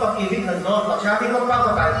espiritu ng pag-ibig ng Lord, pag sabi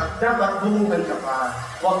magpapatay, dapat bumuhay ka pa,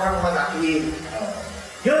 huwag kang manakit.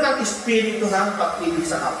 Yun ang espiritu ng pag-ibig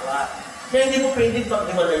sa kapwa. Kaya hindi mo pwede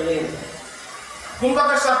pag-iwalayin. Kung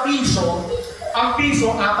baka sa piso, ang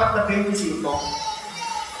piso, 4 na 25.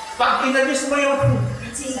 Pag inalis mo yung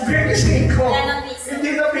 25, hindi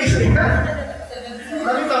na piso yan.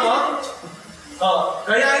 Nakita mo?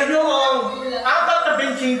 Kaya yung 4 na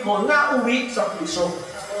 25, nauuwi sa piso.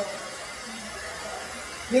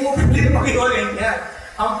 Hindi mo pwede mag-iwalayin yan.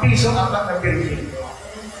 Ang piso, 4 na 25.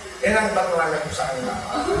 Yan ang batuhanan ko sa kanila.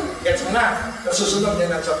 Gets mo na? Nasusunod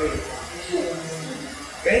yan ang sabihin.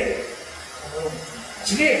 Okay?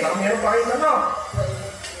 Sige, baka meron pa kayo tanong.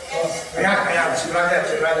 Kaya, si brother.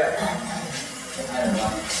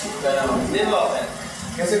 Hindi po.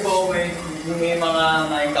 Kasi po may mga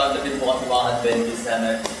na-encounter din po kasi mga Adventist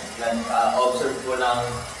na nag-observe po ng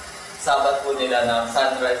Sabbath po nila na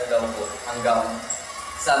sunrise daw po hanggang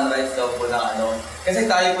sunrise daw po na ano. Kasi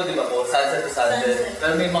tayo po di ba po, sunset to sunset.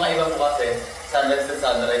 Pero may mga iba po kasi sunrise to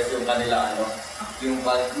sunrise yung kanila ano, yung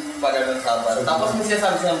pag-anong Sabbath. Tapos may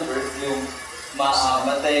sinasabi siyang verse yung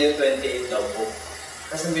Mateo 28 daw po.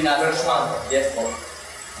 Kasi binasa ko. Yes po.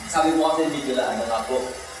 Sabi po kasi dito lang ano nga po.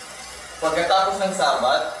 Pagkatapos ng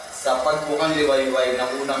Sabbath, sa pagbukang liwayway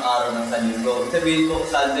ng unang araw ng Sanlinggo. Sabihin po,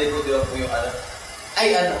 Sunday po di ba po yung ano.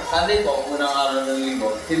 Sunday po, ang unang araw ng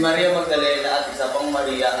linggo. Si Maria Magdalena at isa pang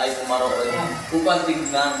Maria ay pumaroon upang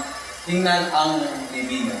tingnan ang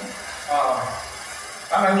libingan.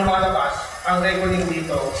 Parang lumalabas, ang reckoning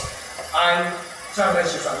dito ay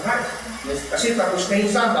sunrise to sunrise. Kasi tapos na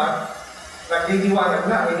yung Sabbath, nagliliwanag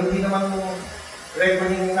na. Hindi naman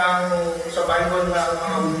reckoning ng sa Bible na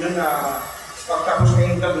mga Hudyo na pagtapos na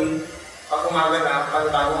yung gabi, pag umaga na,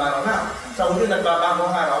 panibagong araw na. Sa Hudyo,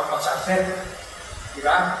 nagbabagong araw, pag sunset.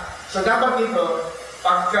 Diba? So dapat dito,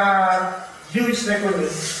 pagka Jewish reckoning,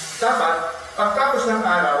 dapat pagtapos ng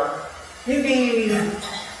araw, hindi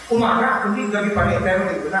umaga, hindi gabi pa rin, pero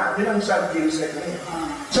ito na. Yun ang sa Jewish reckoning.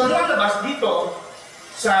 So lumalabas dito,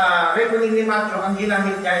 sa reckoning ni Mateo, ang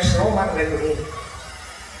ginamit niya is Roman reckoning.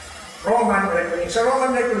 Roman reckoning. Sa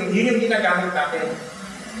Roman reckoning, yun yung ginagamit natin.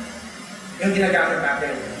 Yung ginagamit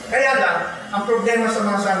natin. Kaya lang, ang problema sa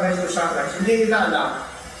mga sunrise to sunrise, hindi nila alam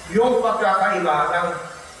yung pagkakaiba ng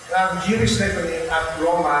Jewish reckoning at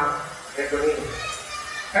Roman reckoning.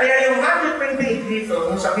 Kaya yung Matthew 28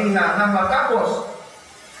 dito, nung sabihin na matapos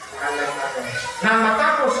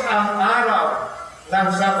ang araw ng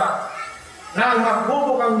Sabbath, na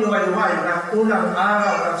magbubukang liwayway ng unang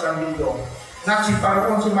araw ng Sanlinggo,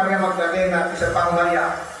 nagsiparoon si Maria Magdalena at isa pang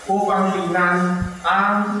Maria upang lignan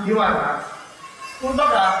ang hiwala.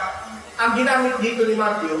 Kumbaga, ang ginamit dito ni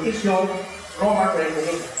Matthew is yung Roman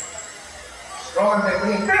reckoning. Roman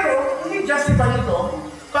reckoning. Pero, hindi justify ito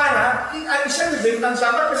para i-celebrate ang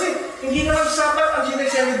Sabbath kasi hindi naman Sabbath ang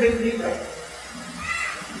sineselebrate dito.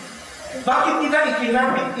 Bakit nila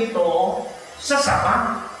ikinamit ito sa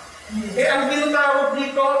Sabbath? Ang tinatawag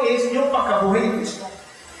dito is yung pagkabuhay ni Kristo.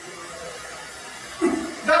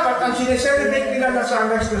 Dapat ang sineselebrate nila na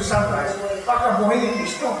Sabbath to Sabbath, pagkabuhay ni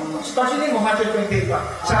Kristo. Especially mo, Mateo 28 pa.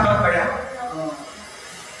 Sabbath ba yan?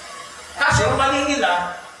 Kasi ang mali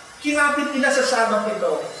nila, kinapit nila sa Sabbath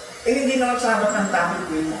ito. Hindi naman Sabbath ang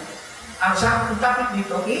topic dito. Ang topic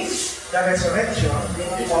dito is the resurrection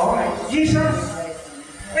of Jesus.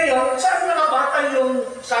 Ngayon, saan nakabata yung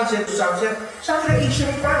sunset to sunset? Sa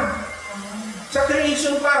creation pa. Sa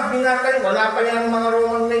creation pa, binatay, wala pa yung mga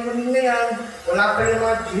Roman reckoning na yan, wala pa yung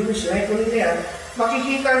mga Jewish reckoning na yan.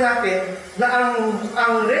 Makikita natin na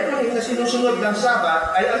ang reckoning na sinusunod ng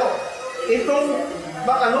Sabbath ay ano? Itong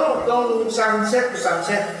sunset to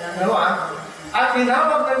sunset. At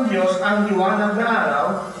tinawag ng Diyos ang liwanag na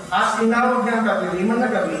araw, at tinawag niya ang kadiliman na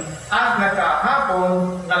gabi, at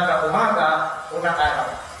nagkahapon, nagkaumaga, o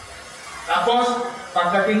nag-araw. Tapos,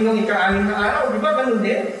 pagdating ng ika-anim na araw, di ba ganun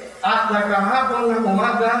din? At nagkahapon ng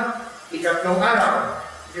umaga, ikatlong araw.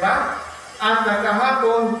 Di ba? At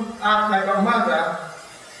nagkahapon at nagkaumaga,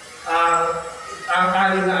 ang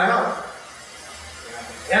anim na araw.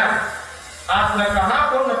 Yan. At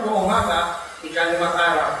nagkahapon na po umaga, ika-limang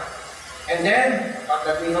araw. And then,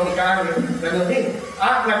 pagdating ng ika-anim, ganun din.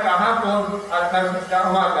 At nagkahapon at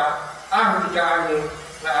nagkaumaga, ang ika-anim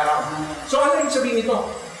na araw. So ano yung sabihin nito?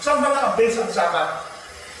 Saan ba na-base ang Sabbath?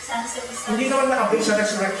 Hindi naman naka-base sa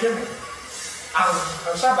resurrection. Ang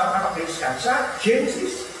Sabbath naka-base yan sa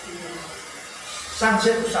Genesis.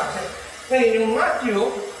 Sunset to sunset. Ngayon, yung Matthew,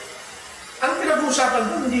 ang pinag-usapan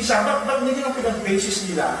doon, hindi Sabbath, ba't hindi ang pinag-basis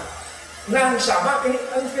nila ng Sabbath?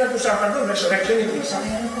 Ang pinag-usapan doon, resurrection ni Jesus.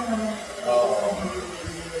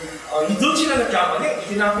 Doon sila nagkamali.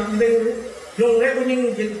 Sinapit nila yung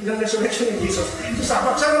reckoning ng resurrection ni Jesus. Sa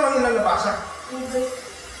Sabbath, saan naman nila nabasa?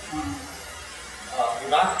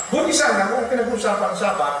 Diba? Buti sana kung pinag-uusapan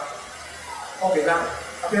sa Sabbath, okay lang.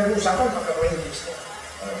 Ang pinag-uusapan, pagkakuhin ng Kristo.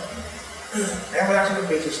 Kaya wala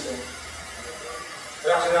silang basis doon.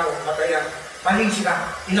 Wala silang matayan. Mali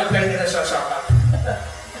sila. In-apply nila sa Sabbath.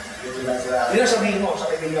 Hindi sabihin mo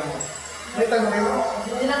sa kaibigan mo. May tanong kayo.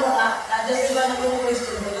 Hindi na mo, just iba na po yung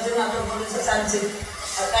question ko kasi nakapagod sa sunset.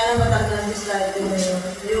 At kaya matagal ng slide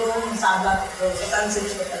yung Sabbath sa sunset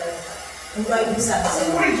ko talaga. Yung Bible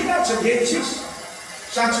sunset. Original sa Genesis.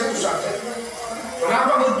 Sunset to sunset. Wala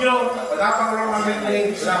pang Hudyo, wala pang Roman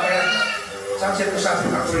reckoning, wala pa yan. Sunset to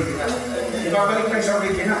sunset ang original. Ibabalik tayo sa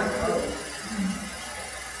original.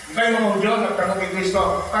 Iba yung mga Hudyo, nagtanong kay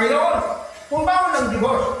Kristo, Panginoon, kung bawal ng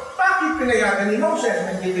divorce, bakit pinayagan ni Moses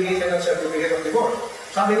na nagbibigay siya ng certificate of divorce?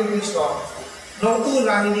 Sabi ni Kristo, noong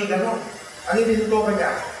una, hindi gano'n. Ang itinutukan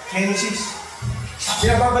niya, Genesis.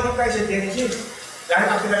 Pinababalik tayo sa Genesis. Dahil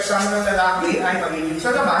ang pinagsama ng lalaki ay magiging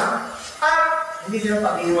sa laman, at hindi sila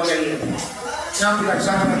pag-iwalayin. Siyang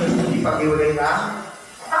pinagsama ng hindi pag-iwalay na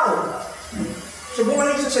tao. So,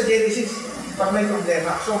 bumalik siya sa Genesis pag may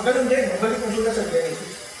problema. So, ganun din. Bumalik mo sila sa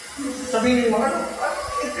Genesis. Sabihin mo,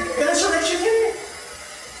 resurrection yun eh.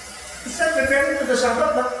 It's not referring to the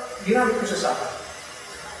Sabbath, but ginamit ko sa Sabbath.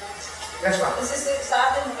 Yes, ma'am. Kasi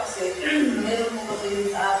sa atin kasi, meron mo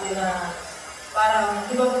kasi sa atin na parang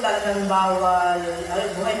iba po talagang bawal.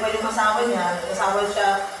 Buhay pa yung asawa niya, asawa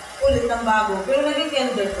siya ulit ng bago, pero naging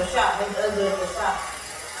elder ko siya,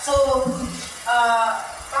 So,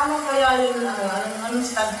 paano kaya yung anong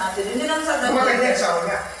stand natin? Hindi lang sa dati. Kumatay niya asawa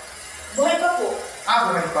niya? Buhay pa po.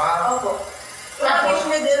 Buhay pa? Opo. So,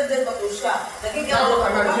 naging elder pa po siya. Naging elder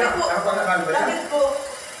pa po. Bakit po?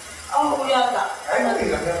 Oo, yata. Ay,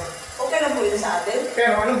 okay lang yan. Okay lang po yun sa atin.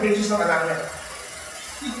 Pero anong basis ng anak niya?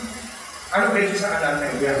 Anong basis ng anak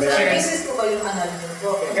niya? Sa basis ko ba yung anak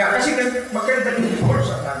niyo? Yeah, kasi magkaiba yung divorce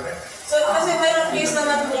ang anak niya. So, kasi mayroong case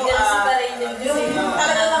naman po, yung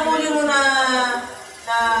talagang nahuli mo na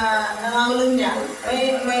nangangulong niya,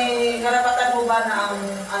 may karapatan mo ba na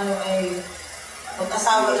ang ay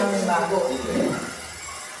mag-asawa ng bago?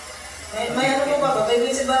 May ano po ba? May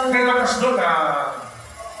basis ba? May batas doon na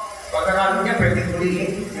pagkakalo niya pwede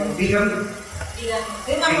tulihin yung bigam.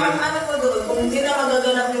 Hindi naman, ano po doon, kung hindi na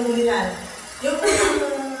magaganap yung hulihan, yung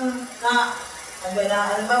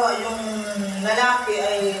halimbawa, yung lalaki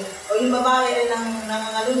ay, o yung babae ay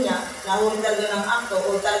nangangalo niya, nahuli talaga ng akto,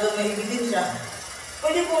 o talaga may ebidensya,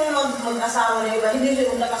 pwede pong mag-asawa na iba, hindi siya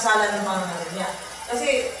kung nakasalan ng mga niya.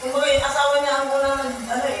 Kasi, kumbaga yung asawa niya ang unang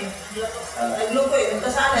nagluto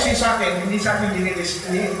nagkasala. Kasi sa akin, hindi sa akin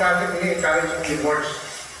ini-encourage yung divorce.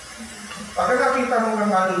 Pagka nakita mo ng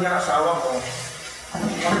mali niya asawa ko,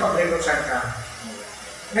 magpag-reconcile ka.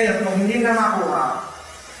 Ngayon, kung hindi na makuha,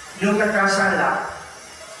 yung nagkasala,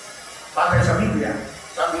 bagay sa Biblia,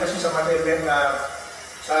 sabi kasi sa Mateo,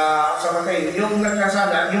 sa Mateo, yung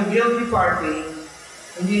nagkasala, yung guilty party,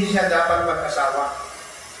 hindi siya dapat mag-asawa.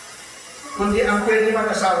 Kundi ang pwede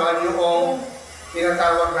mag-asawa yung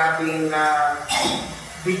tinatawag natin na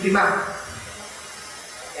biktima.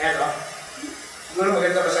 Ayan o. Siguro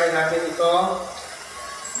maganda basahin natin ito.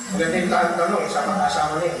 Maganda yung tanong, sa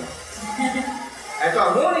mag-asawa niya. Ito,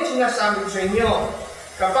 ngunit sinasabi ko sa inyo,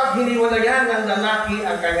 kapag hiniwalayan ng lalaki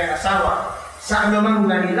ang kanyang asawa sa anumang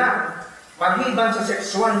dahilan, maliban sa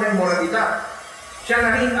sexual na immoralidad, siya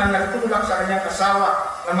na rin ang nagtulak sa kanyang asawa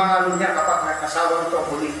na mahalo niya kapag nag-asawa nito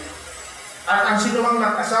muli. At ang sinumang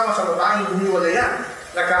nag-asawa sa babaeng hiniwalayan,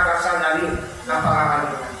 nagkakasala rin ng pangangalo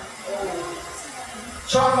niya.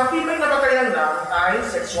 So, ang matibay na batayan lang ay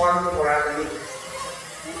sexual immorality.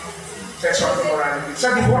 Sexual immorality.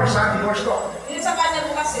 Sa divorce ko. Yung sa kanya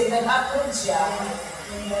po kasi, nag-upload siya.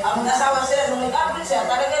 Ang asawa sila, nung nag-upload siya,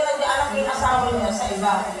 talagang nag-aanak yung asawa niya sa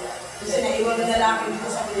iba. Kasi naiwan na lalaki dito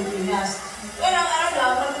sa Pilipinas. Kaya ang alam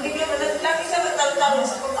lang, nagbibigyan mo, lagi siya nagtalong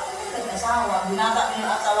sa kung ako nag-asawa. Binata niya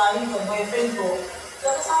yung asawahin ko, boyfriend ko.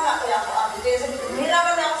 Nagkasama kaya ako ako. Kaya sabi ko,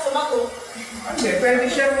 nahirapan na ako sumagot. Kasi,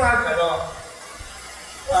 pwede siya mga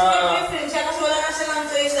Kasi may boyfriend siya, kasi wala na silang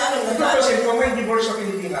choice na ito kasi kung may divorce sa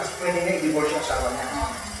Pilipinas, pwede niya i-divorce yung asawa niya.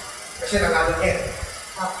 Kasi nangalo niya.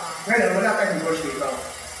 Ngayon, wala tayong divorce dito.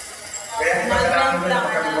 Kaya ipagkalaman mo na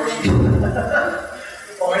magka-divorce dito.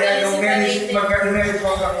 O kaya yung magka-marriage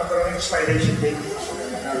mo lang magkaroon ng expiration date.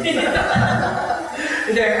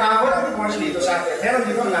 Hindi, walang divorce dito sa atin. Meron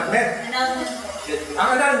dito ang annulment. Ang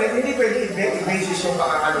annulment, hindi pwede i-basis yung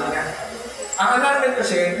pangakalo niya. Ang annulment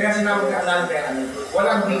kasi, kaya sinawag ng annulment,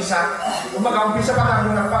 walang visa. Kung mag-umpisa pa lang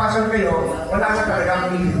nung nagpakasal kayo, wala na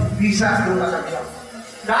talagang visa yung kasal siya.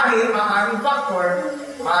 Dahil maaaring factor,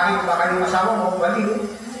 maaaring baka yung asawa mo baliw,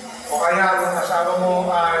 o kaya yung asawa mo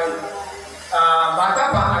ay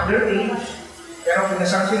bata pa, underage, pero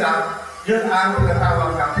pinasal sila, yun ang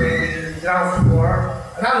tinatawag na ground for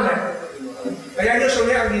annulment. Kaya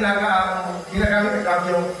usually ang ginagamit ng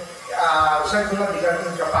yung circular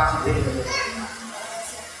dividing capacity.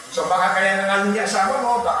 So baka kaya nangalan niya asawa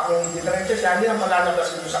mo, baka may diferensya siya, hindi ang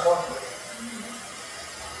malalabas dito sa korte.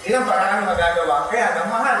 Ilang paraan magagawa, kaya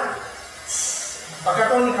nang mahal.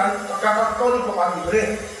 Pagkatoliko ka,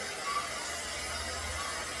 libre.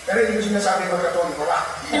 Pero hindi ko sinasabi pagkatoliko ka.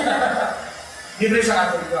 Libre sa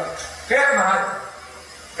katoliko. Kaya mahal.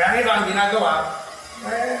 Kaya iba ang ginagawa,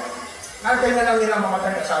 nantay na lang nila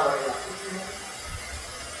mamatay ang asawa nila.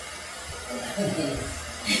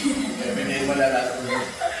 Binayin mo na lang.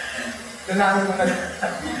 Tunahan mo na lang.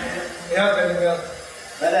 Ganun yun.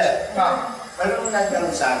 Bale, anong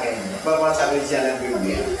nagtanong sa akin, babasagin siya ng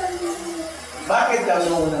Biblia. Bakit daw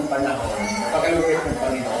noong ng panahon, pagkalupit ng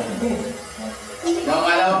Panginoon? Nung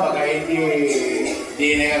alam, pagka hindi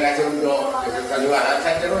nagkakasundo sa lugar, at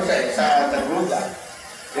sa Jerusalem, sa Tagruga,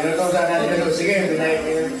 tinutusan na nito, sige,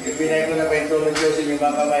 binay ko na ba yung tulong Diyos, yung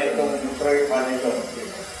mga kamay, itong Troy pa nito.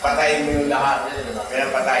 Patayin mo yung lahat, kaya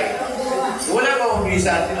patay. Wala pa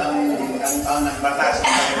umisa ang nagbatas ng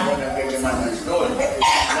Panginoon ng Ten Commandments doon.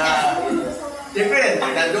 Na, depende,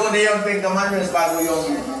 nandoon na yung Ten Commandments bago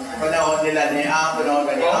yung panahon nila ni Amos,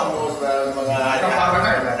 mga panahon.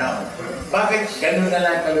 Bakit ganun na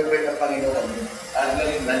lang kalupit ng Panginoon? At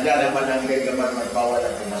nandiyan naman ang Ten Commandments, bawal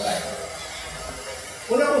ang pumatay.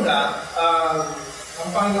 Una-una, ang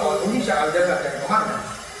Panginoon, hindi siya agad ng Ten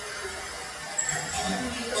Commandments.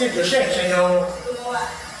 Kasi Diyos siya yung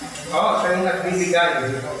nagbibigay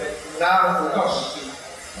ng utos.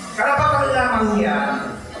 Karapatan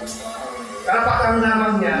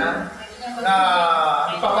lamang niya na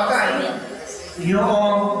ipapatay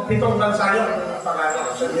yung 7 bansa yun ang pangalan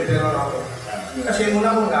sa Deuteronomy. Kasi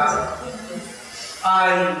una-una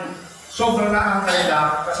ay sobra na ang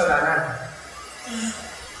kanilang kasalanan.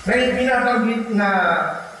 May binabanggit na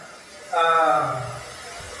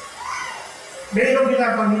mayroong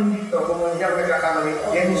binabanggit dito kung hindi ako nagkakamali,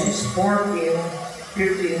 Genesis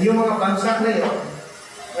 14:15, yung mga bansa na yun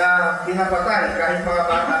na pinapatay kahit mga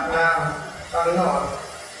bata ng Panginoon,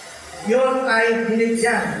 yun ay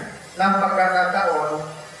binigyan ng pagkakataon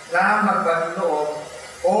na magbanloob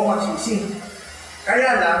o magsisi.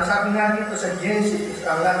 Kaya lang, sabi nga dito sa Genesis,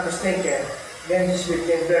 ang not mistaken, Genesis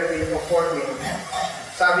 15:13 o 14,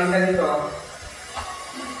 sabi nga dito,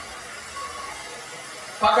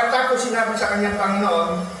 Pagkatapos sinabi sa kanyang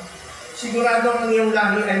Panginoon, siguradong ang iyong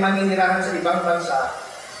lahi ay maninirahan sa ibang bansa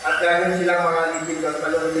at dahil silang mga lipid at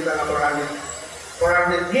palulubitan na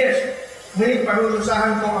 400 years. Ngunit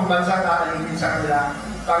parurusahan ko ang bansang aalipin sa kanila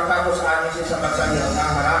pagkatapos aanisin sa bansa niyo na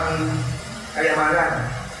maraming kayamanan.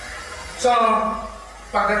 So,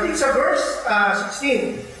 pagdating sa verse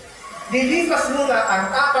 16, lilipas muna ang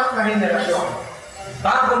 4 na henerasyon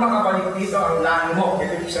bago makabalik dito ang lahi mo,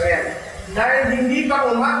 ito Israel. Dahil hindi pa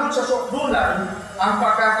umabot sa sukdulan ang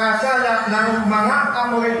pagkakasala ng mga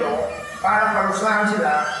Amoreo para parusahan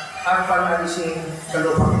sila at panalisin sa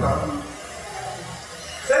lupang ito.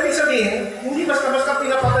 So, ibig sabihin, hindi basta-basta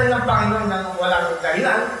pinapatay ng Panginoon ng walang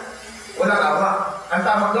dahilan, walang awa. Ang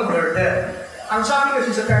tawag ng murder. Ang sabi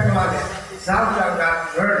kasi sa Ten Commandments, thou shalt not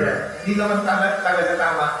murder. Hindi naman talaga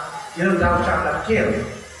tama, yung thou shalt not kill.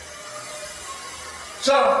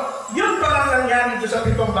 So, yun pa lang nangyari dito sa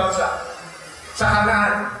 7 bansa. Sa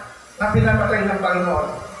Kanaan, na pinapatay ng Panginoon.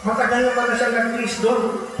 Matagal na pala siya nag-trees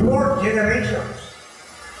doon. 4 generations.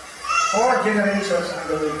 4 generations ang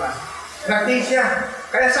lumipas. Nag-trees siya.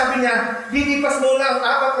 Kaya sabi niya, lilipas muna ang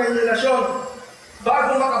 4 na henerasyon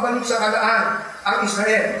bago makabalik sa Kanaan ang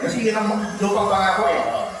Israel. Kasi yun ang lupang pangako eh.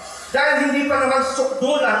 Dahil hindi pa naman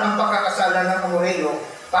sukdulan ang pagkakasala ng Amoreo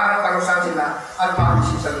para parusahan sila at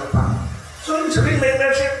paalisin sa lupa. So, ibig sabihin, may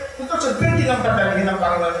mercy. Ito sa 20 lang padalhin ng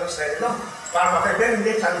Panginoon ng Israel, no? Para makailan,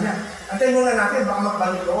 hindi, sabi niya, antayin muna natin, baka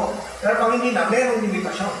magbalik ko. Pero pag hindi na, mayroong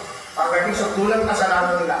limitasyon. Pag naging sukdulan ang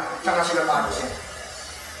kasalanan nila, saka sila paalisin.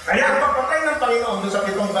 Kaya ang pagpatay ng Panginoon doon sa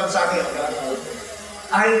 7 bansa niya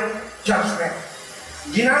ay judgment.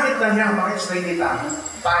 Ginamit na niya ang mga Israelita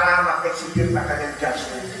para mag-execute na kanyang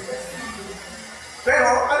judgment. Pero,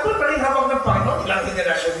 andun pa rin habang ng Panginoon, ilang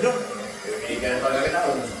generasyon yun.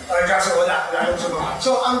 Kaso wala, lalo sa mga.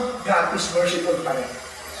 So, ang God is merciful pa rin.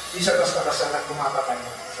 Isa tas-tasan na kumapatay.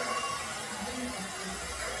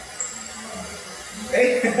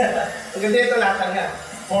 Okay? Ang ganda ito lahat yan.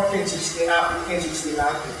 14:16 na, 15:16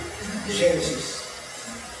 na, Genesis.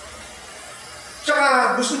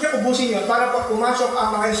 Tsaka gusto niya ubusin yun para pag pumasok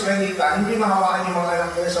ang mga Israelita, hindi mahawaan yung mga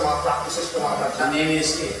anak nila sa mga practices ng mga bansa.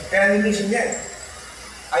 Kaya ninisin niya eh.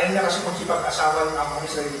 Ayaw niya kasi magsipag-asawa ang mga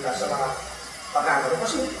Israelita sa mga pagkakalo.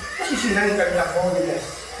 Kasi sila yung kanilang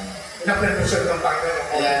holiness. Inaprepresent ng Panginoon.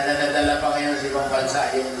 Kaya nanadala pa ngayon sa ibang bansa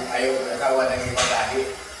yung ayaw nakawa ng ibang lahi.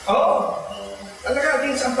 Oo. Talaga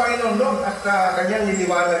din sa Panginoon doon at kanyang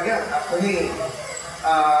niliwanag yan. Actually,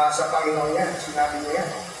 sa Panginoon yan, sinabi niya yan.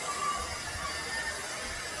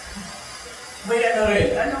 May ano rin,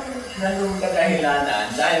 anong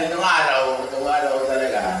kadahilanan? Dahil nung araw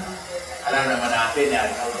talaga, alam naman natin yan,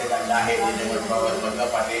 kung silang lahi, hindi naman bawal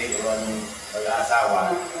magkapatid, yung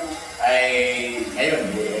mag-asawa, ay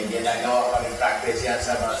ngayon, ginagawa pa rin practice yan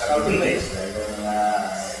sa mga countries, sa mga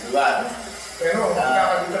lugar. Pero,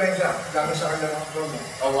 magkakadifferensya, dami sa kanya ng problem.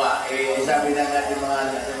 O nga, sabi na natin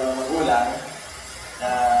mga magulang,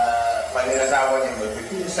 na pag-asawa niya,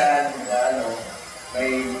 magpipinsan,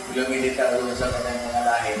 may lumilita doon sa kanyang mga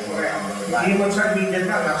lahi. Hindi mo sa immediate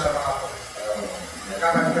na, nasa mga po.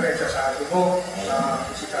 Kakadifferensya sa dugo, sa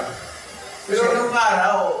physical. Pero nung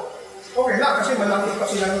araw, okay lang, kasi malaki pa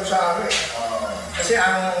sila nung sa akin. Kasi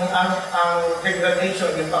ang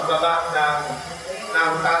degradation, yung pagbaba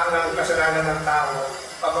ng kasalanan ng tao,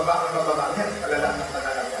 pababa niya, palala ng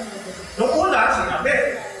palala niya. Noong una,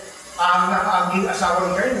 sinabi, ang nakaaging asawa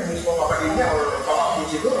ni kayo, mismo kapatid niya, o kapatid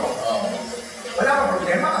siguro. Wala kang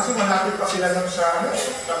problema kasi malapit pa sila nung sa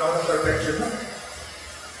panahon ng perfection na.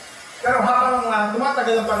 Pero habang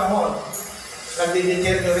tumatagal ang panahon,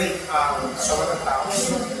 nagdi-deteriorate ang katawan ng tao.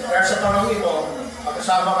 Kaya sa panahon ito,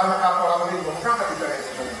 pag-asama ka ng kapwa-kapatid mo,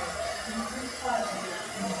 makakadifferensya mo.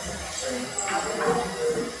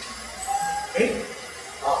 Okay?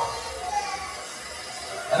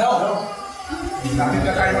 Ano? Bakit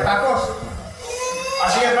ka tayo matapos?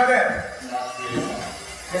 Sige, brother.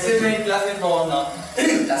 Kasi may classmate po ako na,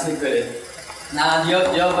 classmate ko rin, na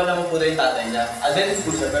Jehova naman po na yung tatay niya. Adventist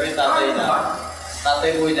po siya, pero yung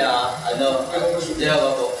tatay po niya,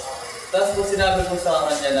 Jehova po. Tapos po sinabi po sa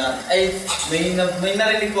kanya na, may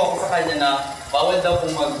narinig po ako sa kanya na bawal daw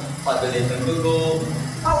pong magpadulit ng dugo.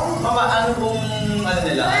 Ano pong,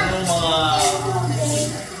 anong mga,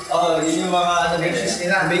 yun yung mga, basis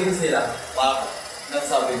nila.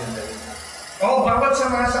 Nasabi nila. Bawat sa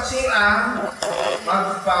mga saksi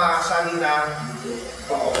magpasalina.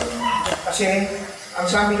 Kasi, ang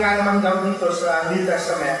sabi nga naman daw dito sa New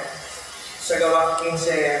Testament, sa Gawa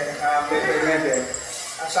 15:11,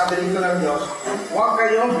 ang sabi dito ng Diyos, huwag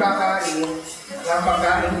kayong kakain ng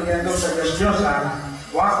pagkain nito sa Diyos-Diyosan,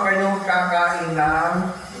 huwag kayong kakain ng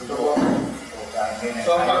dugo.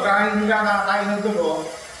 So pagka hindi ka nakakain ng dugo,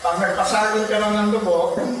 pag nagpasalin ka lang ng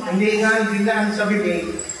dugo, hindi nga dinaan sa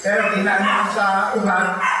bibig, pero dinaan sa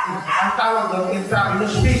ugat, ang tawag doon,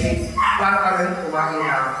 intravenous feeding, para ka rin kumain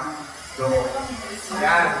ng dugo.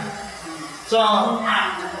 Yan. So,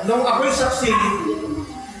 nung ako'y saksi,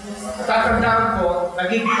 tatandaan ko,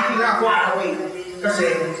 nagiging na ako away.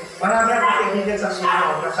 Kasi marami akong kaibigan sa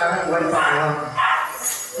sino na sana buhay pa ako.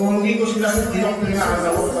 Kung hindi ko sila dinoktrinahan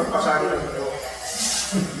ako magpasali ng dugo.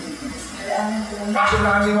 Kaso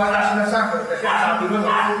nakaniwala sila sa akin kasi sabi ko,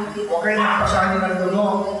 huwag kayo magpasali ng dugo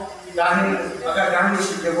dahil magagalit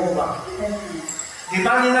si Jehova. Di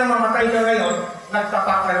ba nilang mamatay ka ngayon,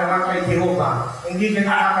 nagtapak ka naman kay Jehova. Hindi ka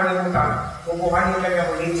nakakalimutan, kukuhanin ka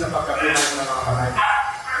niya ulit sa pagkakulang ng mga patay.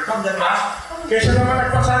 Ikaw, diba? Kesa naman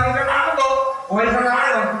nagpasali ka ng dugo, buhay ka na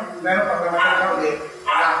ngayon, pero pag namatay ka ulit,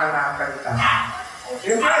 wala ka nakakalimutan.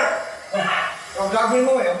 Siyempre, ang gagawin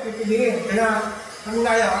mo ang pipiliin. Kaya,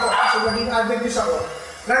 nanginaya ako, kasi naging Adventist ako,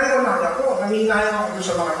 nanginaya ako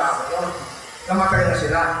sa mga tao yun. Namatay na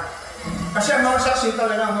sila. Kasi ang mga saksi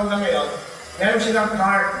talaga hanggang ngayon, meron silang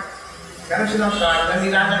card na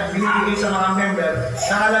binibigay sa mga member,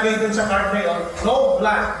 nakalagay dun sa card na yun, no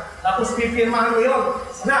blood. Tapos pipirmahan mo yun,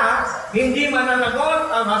 na hindi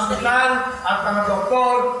mananagot ang hospital at ang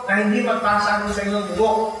doktor na hindi magpasabi sa inyong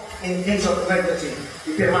dugo in case of emergency.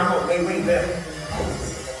 Pipirmahan mo, may waiver.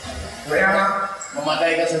 Kaya nga,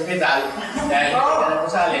 mamatay ka sa hospital, dahil hindi ka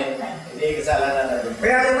nagpasalin, hindi kasalanan na doon.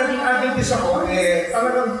 Kaya yung naging Adventist ako,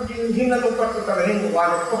 talagang hinalupad ko talaga yung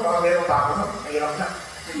wallet ko, baka meron pa ako, mahirap na.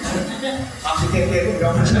 Aksidente ko, hindi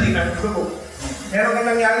ako masalinan ko. Meron ka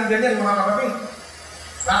nangyari ganyan, mga kapatid.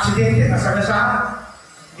 Aksidente, nasagasaan.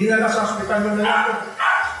 Dinala sa hospital yung lalaki.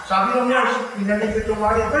 Sabi ng nurse, pinalit itong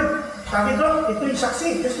wallet ko. Sabi doon, ito yung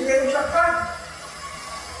saksi, kasi meron siya ka.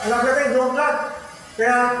 Alam na kayo, no blood.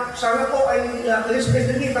 Kaya sana po ay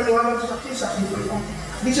respect din paliwanag sa saksi po ito.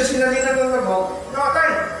 Hindi siya sinalinan ng lago, namatay.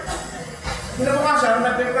 Pinabukasan,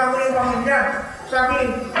 nagreklamo yung pamilya. Sabi,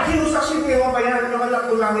 sino saksi mo yung mabayan, yung alam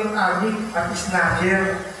ko namin adik at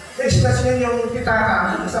snatcher. Na-snatch niya yung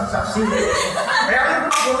pitaka, isang saksi.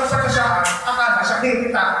 Kaya kung nasagasaan, akala sa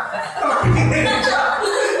kita.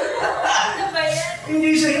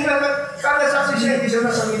 Hindi siya yung kada saksi siya, hindi siya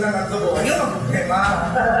nasalinan ng dugo. Ayun ang problema.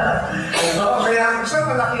 Kaya isang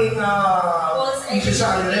malaking issue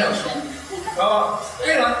sa ano yun.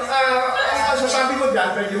 Ngayon, ang sasabi mo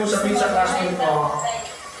dyan, pwede mo sabihin sa classmate mo,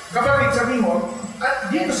 kapatid sabihin mo,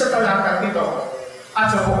 at dito sa talakang ito, at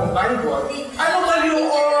sa buong Bible, ano ba yung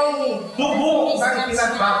dugo na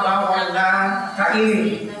ipinagbabawal na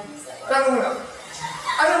kainin? Tanong mo,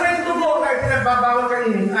 ano ba yung dugo na ipinagbabawal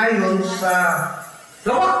kainin ayon sa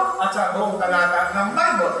Dapat at sa buong talata ng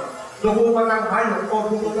Bible? Dugo ba ng hayop o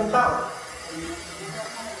dugo ng tao?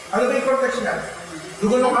 Ano ba yung context niya?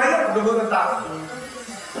 Dugo ng hayop o dugo ng tao?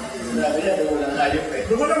 Sabi niya, dugo ng hayop eh.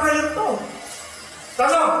 Dugo ng hayop to.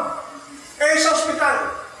 Tanong, sa hospital,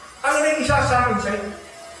 ano na yung isasamin sa'yo?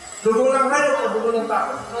 Dugo ng hayop o dugo ng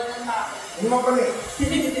tao? Hindi mo kami.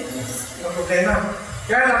 Ang problema.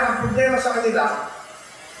 Kaya lang, ang problema sa kanila,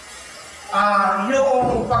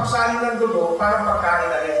 yung pagsali ng dugo para pagkain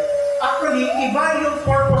na rin. Actually, iba yung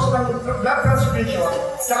purpose ng blood transfusion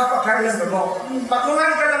sa pagkain ng dugo. Pag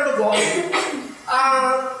kumain ka ng dugo,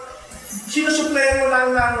 sinusuplayan mo lang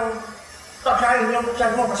ng pagkain yung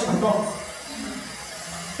tiyan mo kasi dugo.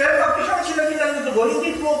 Pero pag ikaw sinagin ng dugo,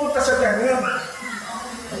 hindi pupunta sa tiyan yun.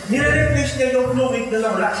 Nire-replace niya yung fluid na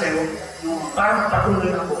nawala sa'yo para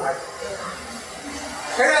magpatuloy ang buhay.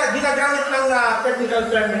 Kaya ginagamit lang na technical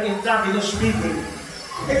term ng intravenous feeding.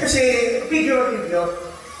 Kasi figurative yun,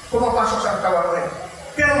 pumapasok sa katawan mo rin.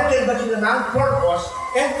 Pero magkaiba sila ng purpose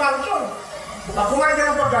and function. Pag kumain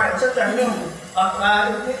ka ng pagkain sa tiyan yun,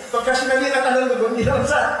 pagka sinagin ka ng dugo, hindi naman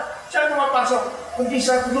siya pumapasok, kundi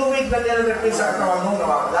sa fluid na nire-replace sa katawan mo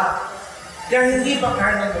nawawala. Kaya hindi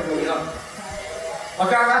pagkain ng dugo yun.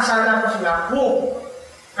 Magkakasala pa sila kung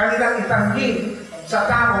kanilang itanggi sa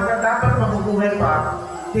tao na dapat mabubuhay pa,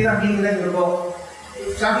 tinanggi nila yung dugo.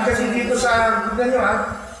 Sabi kasi dito sa, tignan nyo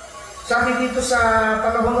sabi dito sa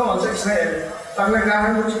panahon noon sa Israel, pag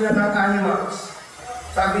naghahanap sila ng animals,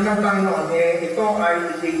 sabi ng Panginoon, ito ay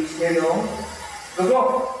i-taste niya yung dugo.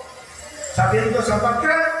 Sabi dito,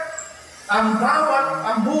 sapagkat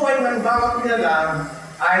ang buhay ng bawat nilalang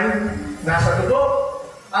ay nasa dugo.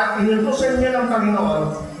 At inutusan niya ng Panginoon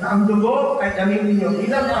na ang dugo ay gamitin niyo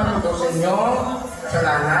bilang pangtuto sa inyong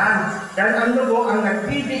kasalanan. Dahil ang dugo ang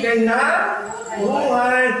nagbibigay na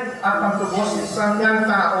buhay at pagtubos sa kanyang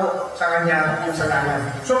tao sa kanyang kasalanan.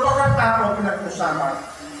 So pagkat tao pinag-usapan,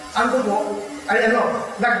 ang dugo ay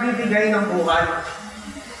nagbibigay ng buhay.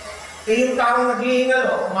 yung taong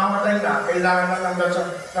naghihingalo, mamatay na, kailangan na ng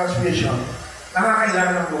transfusion,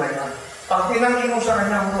 nakakailangan ng buhay na. Pag tinangin mo sa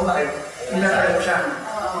kanyang buhay, inatay mo siya.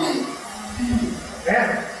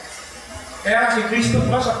 Kaya si Kristo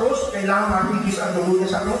ba sa krus, kailangan matigis ang dugo niya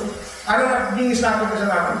sa krus. Ano nagdingis natin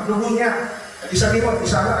kasalanan? Dugo niya. At isabi mo,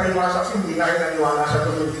 isa na kayo mga saksi, hindi na kayo naniwala sa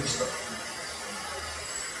dugo ni Kristo.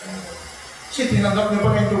 Kasi tinanggap niyo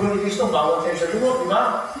pa yung dugo ni Kristo, bawal kayo sa dugo, di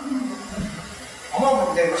ba?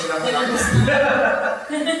 Problema sila natin.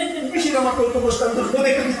 Hindi sila matutubos ng dugo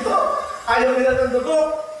ni Kristo. Ayaw nila ng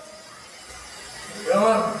dugo.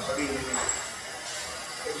 Yun, sabihin nila.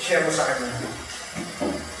 I-share mo sa kanya.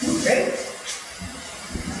 Okay?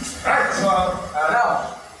 Right, so,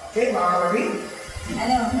 now. Okay, mga kapatid.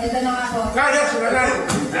 May tanong ako. Kaya, sila na.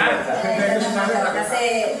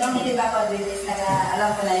 Kasi, nung hindi pa pag-release,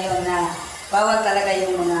 alam ko na yun na bawal talaga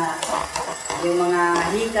yung mga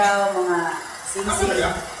hikaw, mga sing-sing.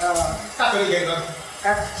 Katolik kayo nun?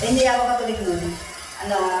 Hindi ako katolik nun.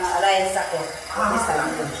 Alliance ako.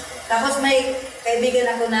 Tapos may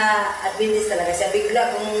kaibigan ako na Adventist talaga siya.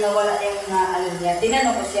 Bigla kung nawala yung mga niya,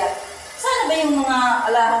 tinanong ko siya, sana ba yung mga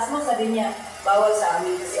alahas mo? Sabi niya, bawal sa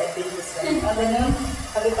amin kasi Adventist kami. Ganun.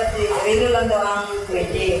 Sabi pati, relo lang daw ang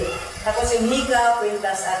pwede. Tapos yung hikaw,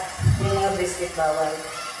 kwintas at yung mga biscuit bawal.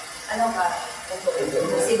 Ano ka?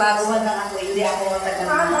 Kasi baguhan lang ako, hindi ako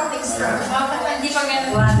taga-naman. Hindi pa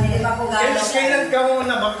ganun. Hindi pa ako gano'n. Kailan ka mo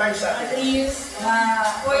nabaptay sa akin? 3 years.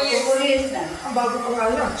 4 years na. Ang bago pa nga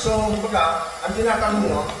yan. So, baga, ang tinatanong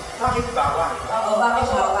mo, bakit bawal? Oo, bakit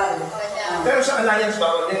bawal? Pero sa alliance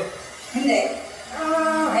bawal din. Hindi.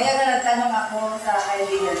 Kaya nga nagtanong ako sa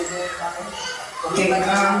kaibigan ko. Okay,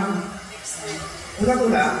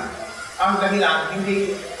 una-una, ang dahilan,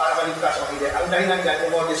 hindi para maligtas o hindi, ang dahilan dyan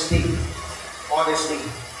yung modesty. Modesty.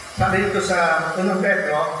 Sabi dito sa unang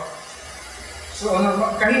Pedro, so,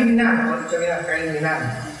 kahihinan,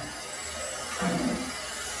 kahihinan.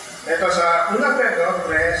 Ito sa unang Pedro,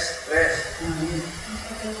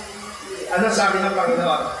 3. Ano sabi ng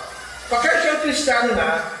Panginoon? Pagka siyang Kristiyano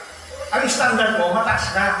na, ang standard mo,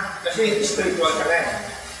 mataas na. Kasi spiritual ka na.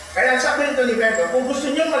 Kaya sabi nito ni Pedro, kung gusto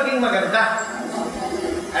niyo maging maganda,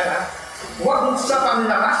 huwag sa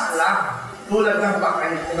panlakas lang, tulad ng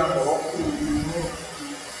pagkain ko ng buhok.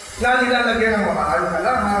 Na nilalagyan ng mamahaling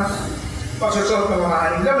alahas, pagsusot ng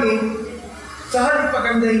mamahaling damit, sa halip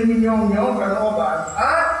pagandahin ninyo ang inyong kalooban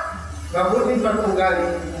at mabuting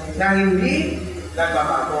pag-ugali na hindi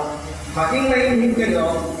nagbabago. Maging mahinig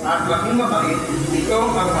kayo at maging mabait, ito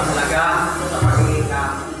ang mahalaga sa pagiging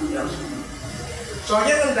ng Diyos. So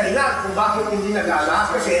yan ang dahilan kung bakit hindi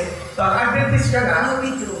nag-aala, kasi pag-Adventist ka na,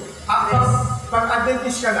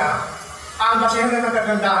 pag-Adventist ka na, ang basihan na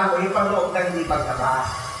nagkagandahan mo yung panloob na hindi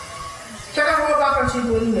pagtapas. Tsaka kung mapapansin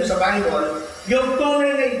po ninyo sa Bible, yung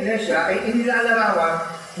tunay na iglesia ay inilalarawan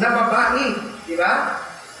na babae, di ba?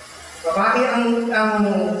 Babae ang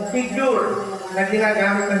figure na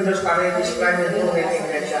ginagamit ng Diyos para i-describe yung tunay na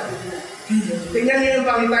iglesia. Tingnan niyo yung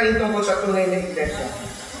pangitain tungkol sa tunay na iglesia.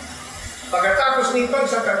 Pagkatapos nito,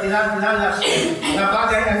 isang kadilalas na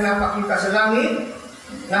bagay ang napakita sa langit,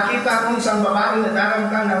 nakita kong isang babae na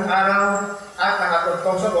darangkang ng araw at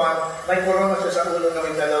nakatuntong sa buwan, may korona siya sa ulo na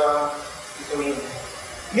may dalawang itutuwid.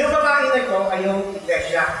 Yung babae na ito ay yung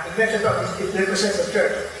iglesia. Iglesia ito, it represents the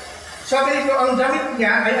church. Sabi nito, ang damit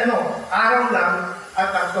niya ay araw lang at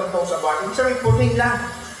nakatuntong sa buwan. Ibig sabihin, puting lang.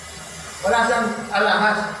 Wala siyang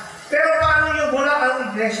alahas. Pero paano yung wala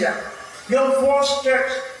ang iglesia? Yung false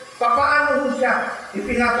church, paano siya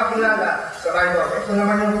ipinapakilala sa Bible? Ito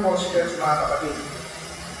naman yung false church, mga kapatid.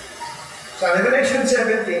 Sa Revelation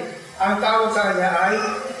 17, ang tawag sa kanya ay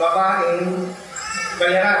babaeng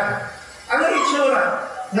bayaran. Ano itsura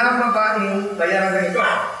ng babaeng bayaran na ito?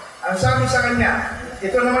 Ang sabi sa kanya,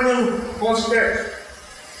 ito naman yung false church.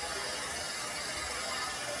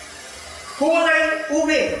 Kulay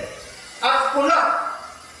ube at pula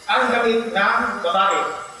ang damit ng babae.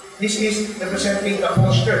 This is representing the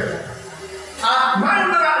false church. At may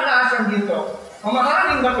mga alasan dito,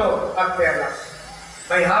 mamahaling bato at perlas.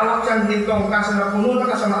 May hawak siyang dintong kasa na puno na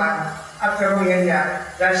kasamaan at karumihan niya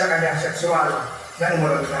dahil sa kanyang seksual na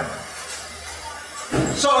imoralidad.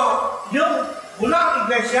 So, yung ulang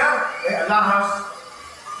iglesia, may alahas,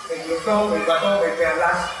 may luto, may bato, may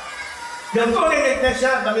perlas. Yung tunay na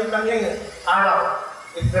iglesia, damit lang niya yung araw.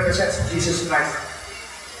 It represents Jesus Christ.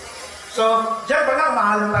 So, dyan pa lang,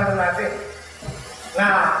 mahalatan natin na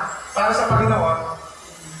para sa Panginoon,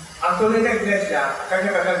 ang tunay na iglesia,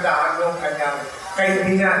 kanyang kagandahan yung kanyang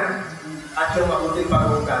kaibigan at yung mabuting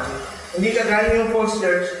pag-uugali. Hindi kagaya yung false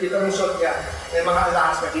church, dito ang suot niya, may mga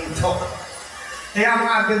alahas na dito. Kaya ang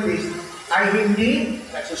Adventist, ay hindi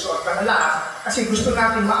nagsusuot ng alahas kasi gusto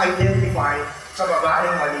natin ma-identify sa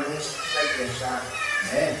babaeng malinis na iglesia.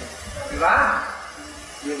 Diba?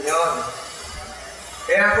 Yun yun.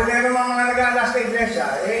 Kaya kung meron mga nag-aalas na iglesia,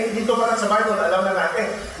 dito pa lang sa Bible, alam na natin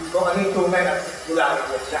kung ano yung tunay at mula ng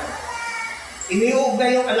iglesia.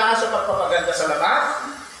 Iniuugnay yung alahas sa pagpapaganda sa labas,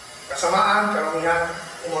 kasamaan, karamihan,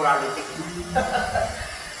 immorality.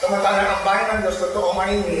 Samantalang ang bayan ng Diyos, totoo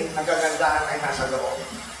mainit, ang kagandahan ay nasa loob.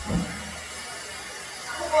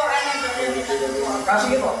 Ako po,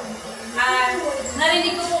 Kasi po.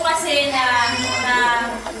 Narinig ko po kasi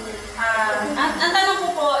ang tanong ko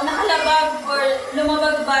po, nakalabag or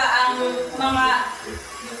lumabag ba ang mga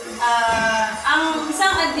ang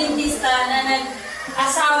isang Adventista na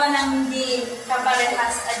nag-asawa ng hindi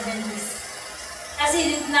kaparehas Adventist?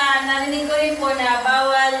 Kasi narinig ko rin po na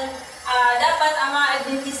bawal, dapat ang mga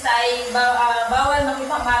Adventista ay bawal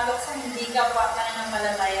makipamatok sa hindi kapwa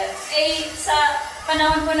pananampalataya. Sa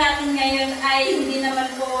panahon po natin ngayon ay hindi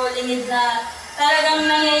naman po lingid na talagang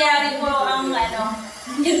nangyayari po ang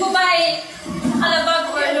yun po ba ay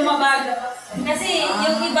nakalabag or lumabag? Kasi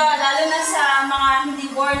yung iba, lalo na sa mga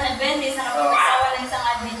hindi born Adventist, nakapag-asawa ng isang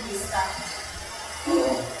Adventista.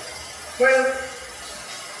 Well,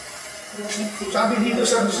 sabi dito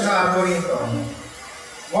sa Corinto,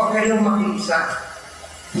 huwag kayong makiisa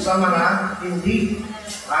sa mga hindi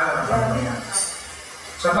pananampalataya.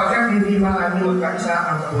 Sapagkat hindi maano kaisa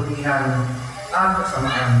ang kabutihan at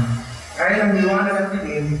kasamaan. Kaya ang liwanag at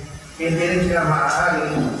dilim, hindi rin sila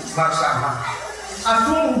maaari magsama. At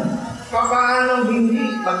kung paano hindi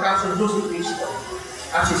magkasundo si Kristo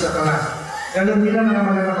at si Satanas, ganun din ang mga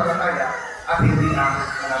mananampalataya at hindi ang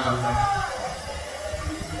mananampalataya.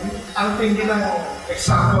 Ang tindi ng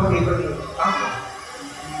example dito ni Pablo.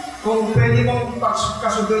 Kung pwede mong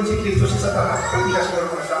kasunduin si Kristo sa Satanas, hindi ka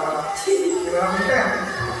siguro magsama na.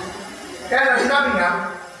 Kaya na sinabi niya,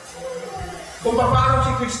 kung paano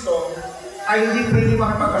si Kristo ay hindi pwede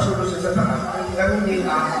makapagkasunod sa Satanas, ganun din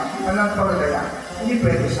ang mananampalataya, hindi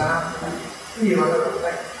pwede sa hindi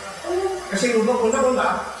mananampalataya. Kasi una,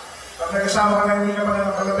 pag nag-asawa ka ng hindi ka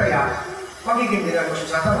mananampalataya, magiging din mo si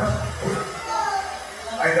Satanas.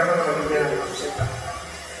 Ay dapat na magiging din mo si Satanas.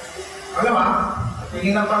 Alam ba,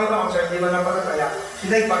 tingin ng Panginoon sa hindi mananampalataya,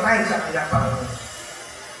 sila'y patayin sa kanyang Panginoon.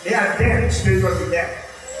 They are dead, spiritually dead.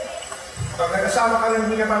 Pag nag-asawa ka ng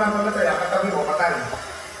hindi ka mananampalataya, katabi mo, patayin.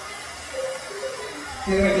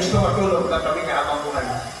 Sino may gusto matulog, katabi ka habang buhay,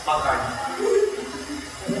 pagkain.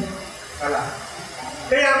 Wala.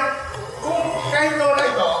 Kaya, kung kahit wala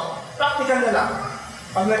ito, praktikal na lang.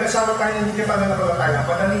 Pag nag-asawa tayo ng hindi ka mananampalataya,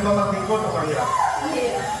 madali ba maglingkod o mahirap?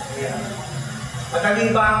 Yeah. Madali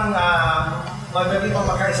bang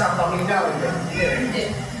magkaisa ang pamilya? Hindi.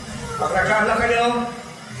 Pag nagkaanak kayo,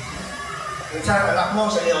 minsan anak mo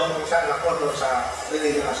sa iyo, minsan anak mo doon sa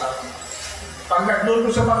religion asawa. Pag nagluto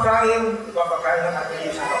sa pagkain, ipapakain ng ating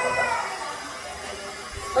isang kapatid.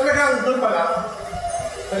 Talagang doon pa lang,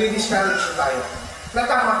 nag-discourage tayo.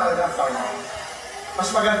 Natama talaga ang Panginoon. Mas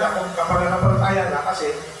maganda kung kapananampalataya na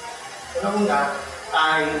kasi una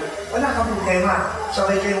ay wala kang problema.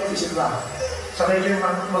 Sabay kayong isimba. Sabay kayong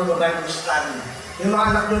mag-Bible study. Yung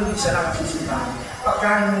mga anak doon, isa lang ang isimba.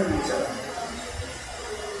 Pagkain mo, isa lang.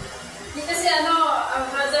 Kasi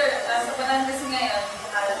brother, sa panahon kasi ngayon,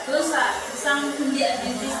 doon sa isang hindi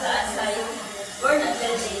Adventista at sa born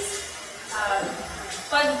Adventist,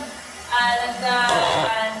 pag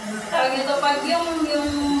tawag ito, pag yung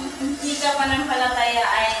hindi ka pananampalataya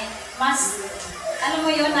ay mas,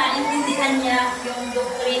 naintindihan niya yung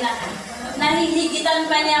doktrina,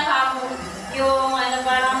 nahihigitan pa niya kamo yung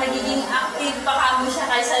parang nagiging active pa kamo siya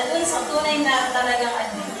kaysa dun sa tunay na talagang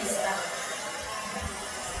Adventista.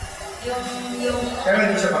 Pero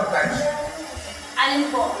hindi siya baptize. Alin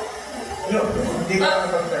po? Yun, hindi ka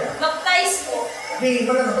napapalataya. Baptize po. Hindi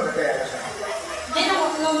ka napapalataya ka siya.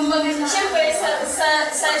 Siyempre,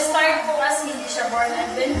 sa start po kasi hindi siya born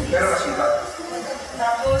Adventist. Pero kasi ba?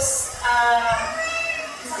 Tapos,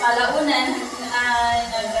 sa kalaunan,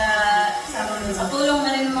 sa tulong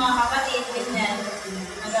na rin ng mga kapatid, ganyan,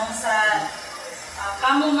 hanggang sa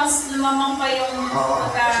kamo mas lumamang pa yung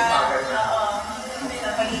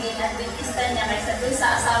sa pagiging Adventista niya kaysa dun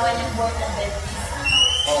sa asawa niyang born Adventist.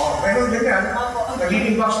 Oo, pero ganyan,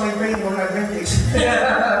 nagiging box na yung born Adventist.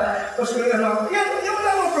 Tapos yan lang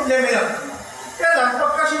ang problema yan. Kaya lang,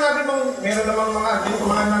 pagka sinabi mong meron namang mga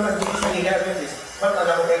non-Adventist na hindi Adventist, ba't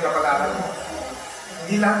alam mo kayo kapalaran mo?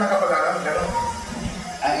 Hindi lahat na kapalaran, gano'n.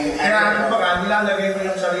 Kaya kumbaga, nilalagay mo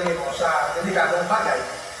yung sarili mo sa delikadong bagay.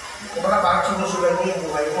 Kumbaga, parang sinusulan mo yung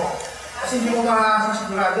buhay mo. Kasi hindi mo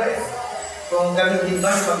makasasigurado eh. Kung ganun din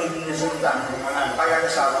ba yung magiging resulta, kaya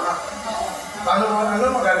kasama ka. Paano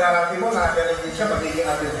magagaranti mo na ganun din siya magiging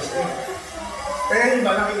Adventist din? Kaya yung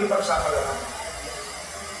ba nakikipagsapa lang?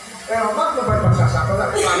 Pero bakit ba pagsasapa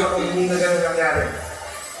lang? Paano kung hindi na ganun nangyari?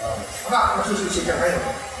 Masusisi ka kayo.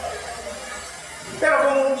 Pero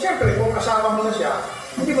kung siyempre, kung kasama mo na siya,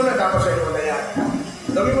 hindi mo na dapat sa iyo na yan.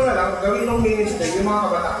 Gawin mo na lang, gawin ng ministry, yung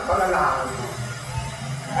mga kabataan, palalahan.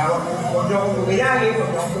 Huwag niyo akong bumiyahin,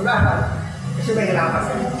 huwag niyo akong tulahan. Kasi may hirapan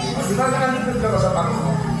kayo. Di ba nakalipid ka ba sa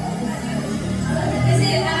Panginoon? Kasi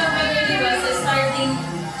ano ba di ba, sa starting,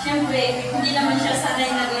 siyempre, hindi naman siya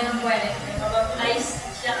sanay na ganun pwede. Mabaptize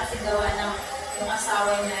siya kasi gawa ng yung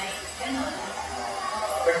asawa niya eh. Ganun.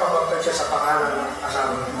 Nagpapagtag siya sa pangalan ng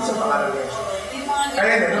asawa niya, sa pangalan ng Jesus.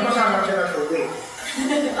 Kaya din, napasama siya ng tubig.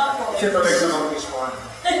 Siya tuloy sa bautismoan.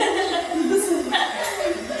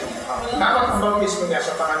 Dapat ang bautismo niya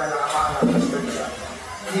sa pangalan ng Ama ng Espiritu Santo.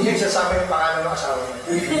 Hindi niya isasama yung pangalan ng asawa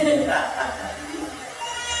niya.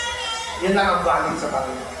 Yun lang ang valid sa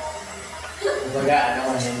Panginoon. Kumbaga,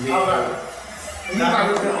 hindi. Hindi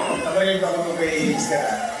valid na. Nabalito ako kung kay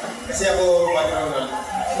Iskara. Kasi ako,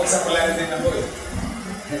 magsapalanan din ako eh.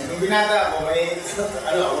 Nung binata ako, may,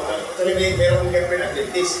 tuloy meron kong girlfriend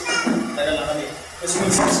Adventist. Tagal na kami. Tapos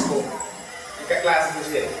minsan ko, nagkaklase ko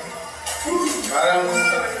siya. Parang,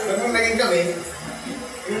 nung naging kami,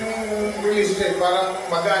 yung relationship, parang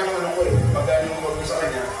magaan yung ano ko eh. Magaan yung wag ko sa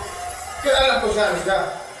kanya. Kaya alam ko siya,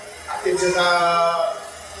 active siya sa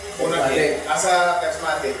unang sa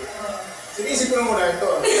charismatic. Sinisip ko na muna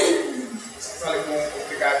ito. Sasalit mong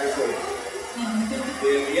komplikado ko eh.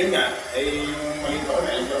 Yan nga, ay yung maliit ako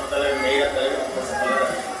na, alam ko talaga, mahirap talaga ako sa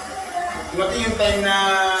palaran. Dumating yung time na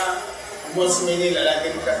umuwas sa Manila,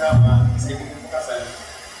 lagi magkasama, kasi hindi ko makasal.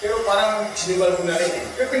 Pero parang sinibal ko na rin eh.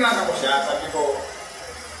 Pero pinaka ko siya, sabi ko,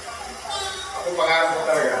 ako pangarap ko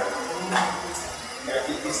talaga.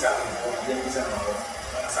 Nag-itis ka ako, nag-itis ako.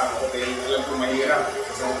 Kasama ko dahil alam ko mahirap.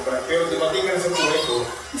 Pero dumating ka na sa buhay ko,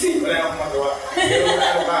 wala akong magawa. Pero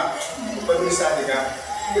ano ka, kung pag-study ka,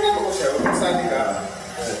 ginagawa ko siya, pag-study ka,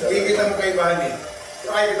 makikita mo kaibahan eh.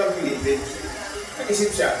 Pero kaya kitang pilitin.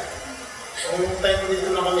 Nag-isip siya. Kung time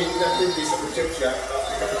dito na kami, pinag-20 sa workshop siya,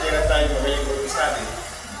 kapatiran tayo magaling pag-study.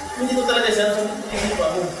 Hindi ko talaga siya, hindi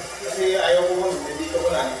pa mo. Kasi ayaw ko mo, dito ko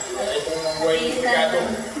lang. Ayaw ko ng buhay ng pagkato.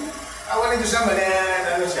 Awan nito siya,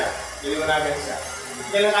 ano siya, niliwanagan siya.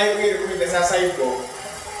 Kaya lang ayaw ko i-recommend sa side ko,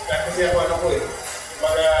 kasi ako ano ko eh.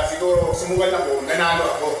 Para siguro sumugal ako, nanalo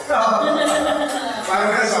ako.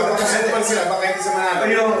 Parang kasi sumugal sila, baka hindi sa manalo.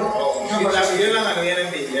 Yun lang ano, yan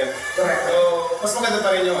ang danger. So, mas maganda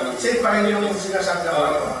pa rin yung ano. Safe pa rin yung sinasabi na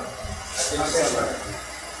ako.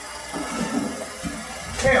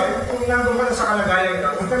 Ngayon, kung nandun ka na sa kalagayan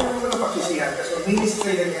ka, huwag ka naman na pagsisihan kasi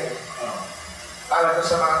ministry din yan. Para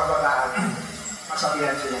sa mga kabataan,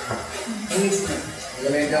 masabihan sila. Ministry.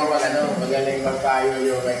 Magaling daw magaling magpayo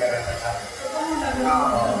yung may karanasan.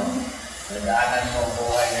 Nadaanan mo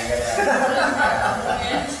buhay na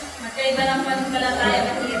ganyan. Magkaiba ng pananampalataya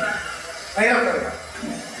mahirap. Ayun talaga.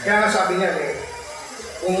 Kaya nga sabi niya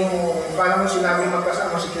kung paano mo sinabi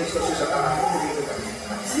magkasama si Kristo sa taas, hindi ko kami.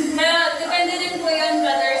 Pero depende din po yun,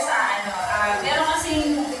 brother, sa ano. Meron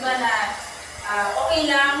kasi iba na okay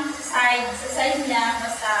lang sa side niya,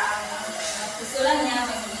 basta ang gusto lang niya,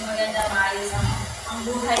 magiging maganda, maayos ang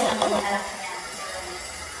buhay ng mga anak niya.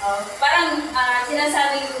 Parang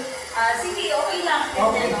sinasabing, sige, okay lang.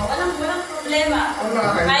 Okay. Walang problema.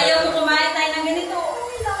 Ayaw mo kumain tayo ng ganito,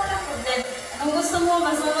 okay lang, walang problema. Kung gusto mo,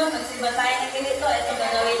 masunod, magsiba tayo ng ganito, ito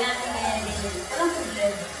gagawin natin, ganyan. Walang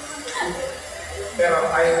problema. Pero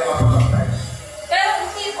ayaw na makapagpapay. Pero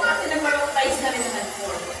hindi po kasi nagpapaptize na rin naman po.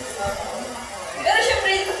 Pero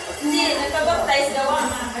syempre, hindi, nagpapaptize gawa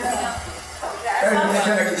nga. Kasi nga, Pero hindi na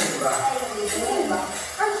siya nagsisimba.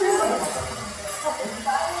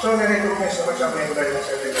 So, na-recognize naman siya member na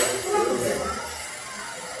siya.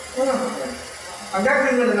 Wala mo yan. Ang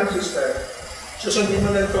gagawin mo na lang, sister, susundin mo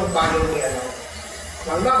na itong payo ni ano.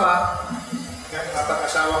 Magbawa,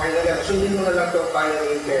 kapag-asawa kayo na yan, susundin mo na lang itong payo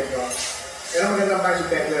ni Pedro. Pero magandang payo si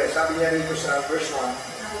Pedro eh. Sabi niya rito sa verse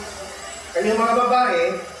 1, kanyang mga babae,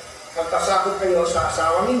 magpasakot kayo sa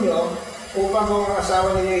asawa ninyo, upang kung ang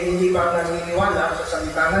asawa ninyo hindi ba naniniwala sa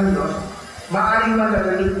salita ng Diyos, maaaring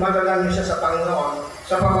madala niyo siya sa Panginoon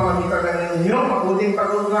sa pamamagitan ng inyong mabuting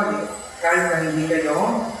pag-uugali kahit na hindi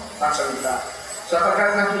kayo sasalita.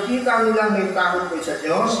 Sapagkat nakikita nila may takot kayo sa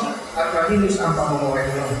Diyos at malinis ang pamumuhay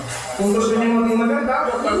niyo. Kung gusto niyo maging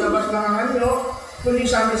maganda, huwag paglabas ng ang anyo, kundi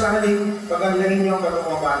sa amin sa halip, pagandahin niyo ang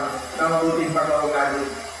katukuban ng mabuting pag-uugali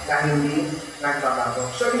na hindi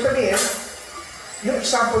nagbabago. So, ibig sabihin, Yung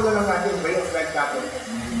example na lang natin, way of life natin.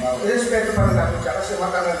 Respeto pa rin natin siya kasi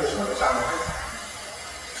mata ng Diyos mo, kasama ko.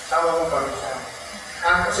 Kasama mo pa rin siya.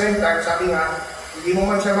 At the same time, sabi nga, hindi mo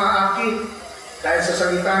man siya maaakit dahil sa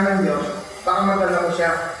salita ng Diyos, baka madala mo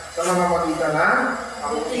siya sa mamamagitan ng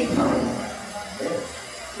akutin.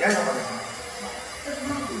 Yan ang pala.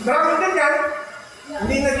 Maraming ganyan,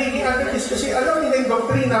 hindi nagiging adventist kasi alam nila yung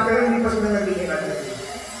doktrina pero hindi pa sila nagiging adventist.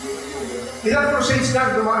 Ilang crusades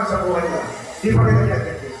na dumaan sa buhay nila. Hindi pa rin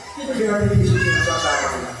nag-adventist. Kasi nag-adventist yung sinasasama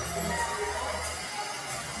nila.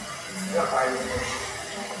 Wala tayo.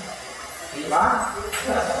 Diba?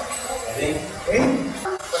 Okay?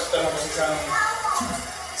 Pagtanong kasi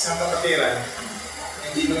isang kapatiran,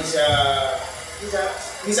 hindi naman siya,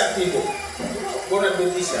 hindi siya aktibo. Kung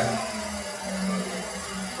nag-adventist siya,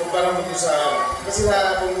 kumpara mo ito sa, kasi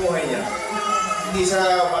sa pamumuhay niya, hindi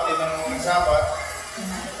siya pati ng Sabbath,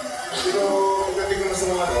 pero pagdating naman sa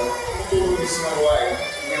mga ano, tutulog din sa mga gawain,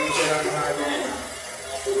 hindi mo siya ng mga ganyan,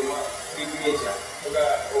 puro bibigyan siya, pagka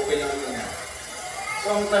open yung ano niya. So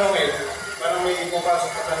ang tanong ngayon, parang may pumapasok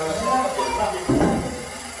na tanong na sa mga kapatid, bakit?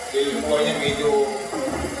 Dahil yung buhay niya medyo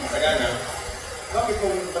sagana, bakit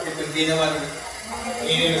kung kapatid hindi naman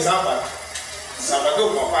hindi ng Sabbath?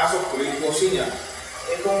 Sabado, papasok, kulit-kusin niya.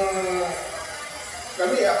 Eh kung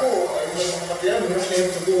kami, ako, ay mga kapatiran, hirap na yun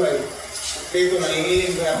sa buhay. Kompleto,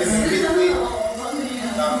 nanginginig natin ng bitwit.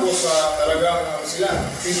 Tapos talagang sila,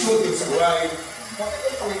 pinsutin sa buhay.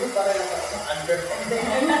 Bakit Panginoon para yung unfair pa?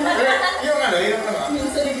 Yung ano, yung ano.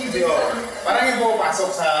 Parang yung pumapasok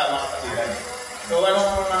sa mga kapatiran. So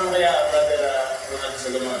anong kaya, brother Ronald, sa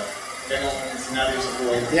gano'n? Ganong sinabi sa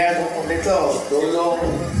buhay? Yan, kompleto, tulong.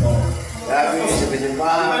 Sabi, sabihin yung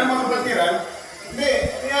bahay. Ano mga kapatiran? Hindi,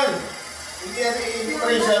 yan. Hindi pa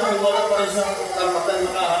rin siya, wala pa rin siyang karapatan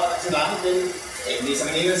makaharap sa langit. Hindi sa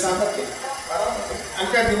kanila sabat eh. Parang,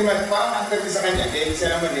 angkat din naman, parang angkat din sa kanya. Dahil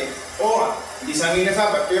siya naman eh, oo hindi sa kanila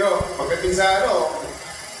sabat. Pero pagdating sa ano,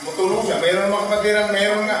 matulong siya. Mayroon mga kapatiran,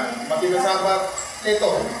 mayroon nga, pati na sabat,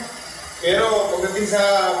 ito. Pero pagdating sa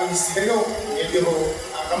ministeryo, medyo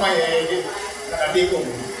ang kamay eh, nakatikong.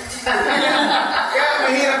 Kaya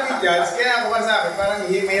mahirap i-judge, kaya ako sa akin, parang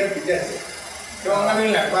mahirap i-judge. So ang ano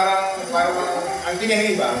lang, parang ang tingin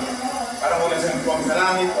ng iba, parang wala siyang buwang sa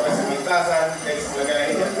langit, wala siyang mintasan, kahit sa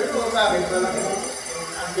kalagayan niya. Pero sa akin, parang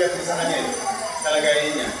ang biyat sa kanya,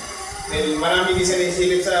 kalagayan niya. Dahil marami din siya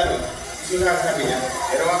naisilip sa ano, sabi niya.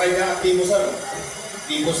 Pero mga kaibigan, aktibo sa ano,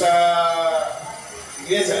 aktibo sa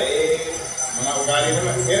iglesia, mga ugali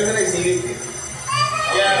naman. Pero na naisilip din.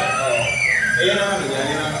 Kaya, kaya naman, yan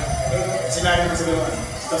ang sinabi ko sa mga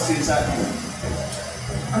tastil sa atin.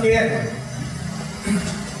 Ano yan?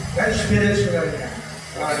 Na-experience ko na rin yan.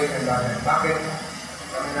 Mga ganyan bagay. Bakit?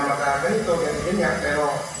 Kami na magkaganito, ganyan,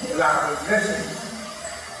 pero wala kang blessing.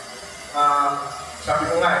 Sabi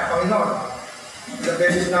ko nga, Panginoon, ilang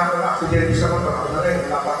beses na ako na-accidente sa motor, ako na rin,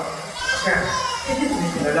 wala pa akong sakyan.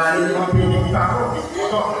 Nadali ng mga pinupunta ako.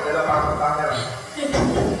 Ito, nadala pa akong camera.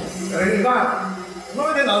 Pero yung iba,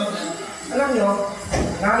 mga ganon, alam nyo,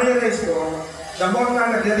 na-realize ko, the more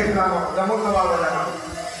na nagreklamo ako, the more nawawala ako.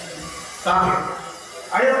 Bakit?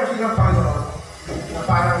 Ayaw kasi ng Panginoon na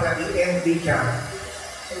parang nag-i-envy siya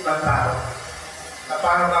sa ibang tao. Na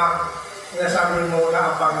parang sinasabi mo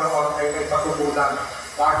na ang Panginoon ay may pagkukulang,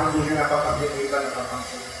 bakit hindi siya napapag-iwitan ng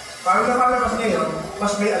kapangsin. Parang napalabas ngayon,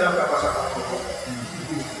 mas may alam ka pa sa Panginoon.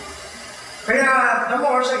 Kaya, the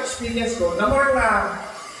more sa experience ko, the more na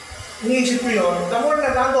iniisip ko yun, the more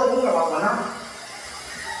na lalo akong nawawala.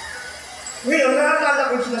 Ngayon,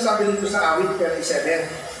 naalala ko yung sinasabi dito sa awit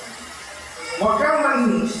 37. Huwag kang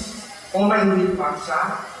mainis o mainit pa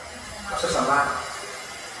sa masasama.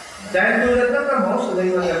 Dahil tulad ng tamo,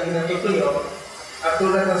 sila'y magiging natutuyo, at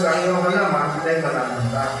tulad ng sa iyong halaman, sila'y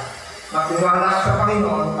malalanda. Magtiwala sa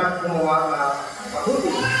Panginoon at gumawa na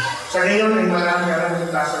mabuti. Sa ngayon ay marami ka ng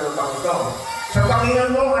mula sa lupang ito. Sa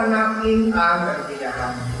Panginoon mo, hanakin ang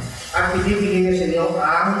kaligayahan. At ibibigay niya sa iyo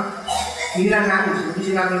ang ninanais, hindi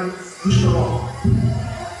sinabi gusto mo.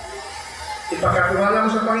 Ipagkatiwala mo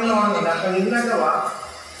sa Panginoon na lahat ng ginagawa,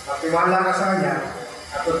 magtiwala ka sa Kanya,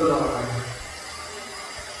 at tutulungan ka.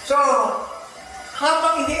 So,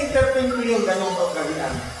 habang ini-entertain ko yung ganong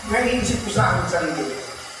kaugalian, naiisip ko sa aking sarili,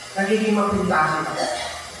 nagiging mapintasin ako.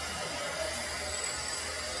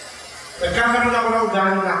 Nagkakaroon ako ng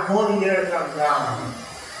ugali na holier than thou.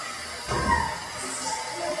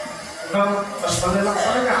 Mas malalak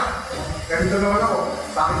sa kanya. Ganito naman ako.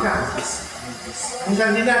 Bakit na?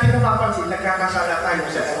 Minsan din natin napapansin, nagkakasala tayo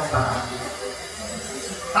sa kamustahan.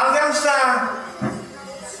 Hanggang sa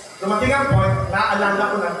dumating ang point,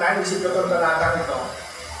 naalala ko na tayo, isip ko itong talatang ito.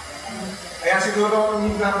 Kaya siguro,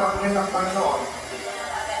 hindi napakinggan ng Panginoon,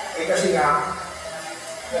 Eh kasi nga,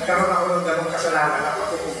 nagkaroon ako ng ganong kasalanan na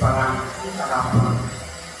pagkukumpara sa kapwa.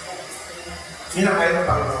 Yun ang ayaw ng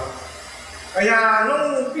Panginoon. Kaya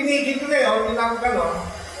nung pinigil ko na yun, hindi na ako gano'n,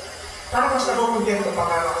 parang mas nakukontento pa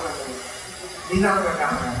nga ako na gano'n. Hindi na ako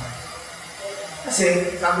nagkakaroon. Kasi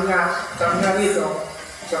sabi nga dito,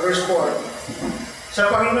 sa verse 4, sa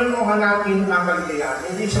Panginoon mo hanapin ang kaligayahan,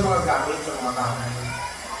 hindi sa mga gamit sa mga kamay.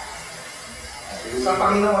 Sa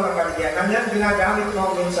Panginoon ang kaligayahan. Nandiyan ginagamit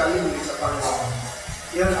mo yung sarili sa Panginoon.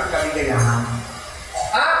 Yun ang kaligayahan.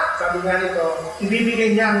 At, sabi nga nito,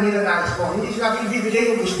 ibibigay niya ang nilanais mo. Hindi sinabi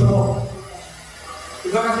ibibigay yung gusto mo.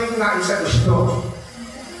 Iba kasi yung nais sa gusto.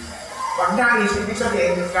 Pag nais, ibig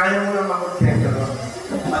sabihin, kaya mo lang makontento nun.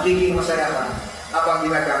 Magiging masaya ka habang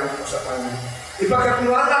ginagamit mo sa Panginoon.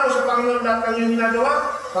 Ipagkatiwala ko sa Panginoon lahat ng iyong ginagawa,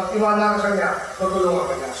 pagtiwala ka sa Kanya, tutulungan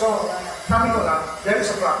ka niya. So, sabi ko lang, there is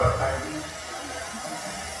a proper time.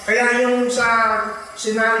 Kaya yung sa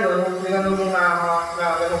senaryo, nung tinanong nyo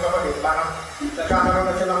na ganong kapatid, parang nagkakaroon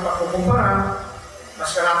na siya ng pagkukumpara, mas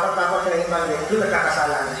karapat-dapat siya yung mali, doon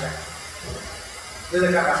nagkakasala na siya. Doon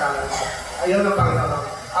nagkakasala na siya. Ayaw ng Panginoon.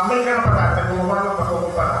 Ang may karapatan, pag gumawa ng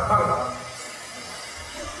pagkukumpara, Panginoon.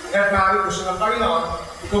 Kaya maaari gusto ng Panginoon,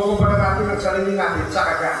 ikukumpara natin ang sarili natin sa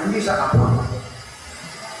Kanya, hindi sa kapwa natin.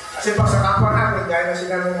 Kasi pag sa kapwa natin, gaya na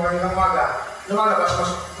sinabi mo ngayon ng umaga, lumalabas,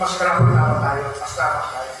 mas karapat-dapat tayo, mas tapas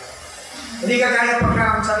tayo. Hindi kagaya pagka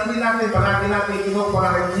ang sarili natin, palagi natin kinukuha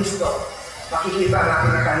kay Kristo, makikita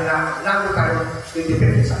natin na kanila, lalo tayo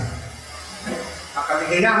independent sa Kanya. Ang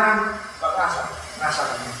kaligayahan, pag-asa, nasa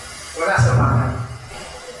Kanya. Wala sa bahay.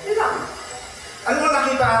 Hindi lang. Ano mo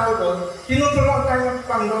nakita ako doon? Tinuturuan tayo ng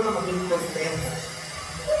Panginoon na maging content.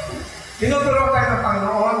 Tinuturuan tayo ng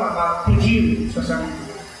Panginoon na mapigil sa sarili.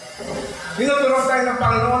 Tinuturuan tayo ng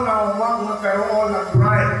Panginoon na huwag magkaroon ng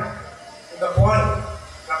pride to the point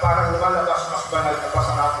na parang lumalabas mas banal na pa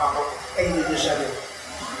sa kapwa ko, eh hindi niyo siya rin.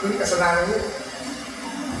 Hindi kasalanan yun.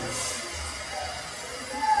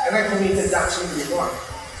 And I committed that sin before.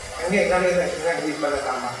 Hindi pala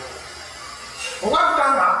tama. Kung ang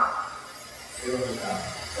tama,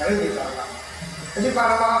 hindi tama. Kasi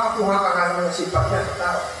para makakakuha ka nga naman ng sipat niya sa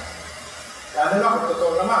tao. Lalo na kung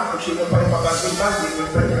totoo naman, kung sino pa yung pagbanting-banting,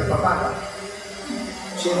 yung pwede nagpapala.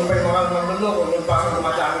 Sino pa yung mga manluloko, yung baka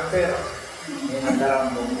gumadamit pera.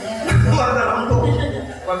 Mandarambong.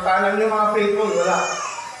 Pantalan yung mga faithful, wala.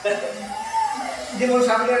 Hindi mo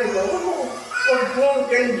sabi nga nito, huwag mong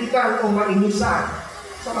kaingitan o mainisan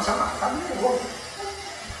sa masama. Sabi mo, huwag.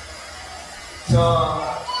 So,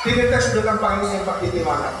 tinitest doon ang Panginoon yung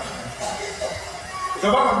pagtitiwala. Ikaw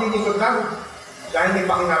ba maglilingkod lang dahil may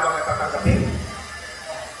pakinabang at tatanggapin?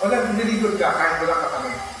 O naglilingkod ka kahit walang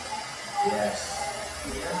katanggapin? Yes.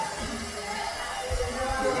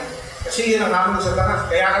 Kasi yun ang namin sa tanas.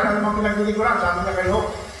 Kaya ka lang naman pinaglilingkuran, sabi niya kay Job.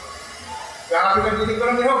 Kaya ka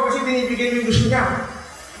pinaglilingkuran ni Job kasi binibigay mo yung gusto niya.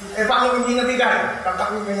 Eh paano hindi nabigay?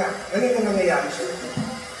 Tatakot ka niya. Ganun yung nangyayari sa'yo.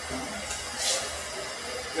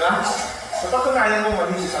 Diba? Sa patunayan mo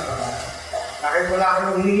mali sa tanas. Kahit wala ka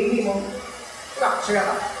nung hinihingi mo, wala, masaya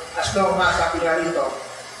ka. As long as sabi nga rito,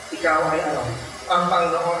 ikaw ay ano, ang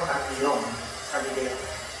Panginoon at iyong kaligayahan.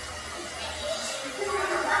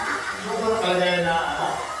 Ano kalagayan na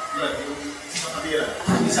yung makabira,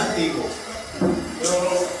 isaktibo.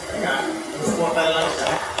 Pero, nga, supportan lang siya.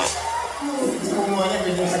 Kumuha niya,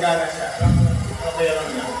 medyo sagana siya. Ano kaya lang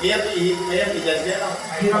niya? Kaya i-judge niya lang.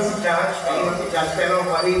 Mahirap i-judge, pero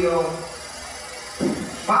mali yung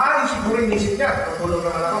maaari siguro inisip niya. Tutulong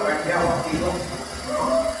naman ako, kaya hindi ako aktibo.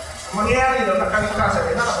 Ang mangyayari doon, nagkaligtasan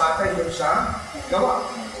niya, nakabatay doon sa gawa.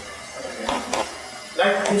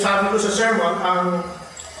 Like, yung sabi ko sa sermon, ang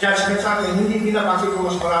judgment sa atin, hindi binabase kung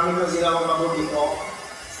mas marami kang ginawang mabuti o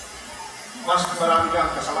mas marami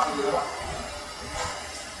kang kasamang ginawa.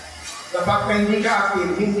 Dapat na hindi ka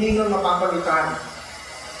active, hindi nun mapapalitan.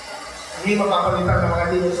 Hindi mapapalitan ng mga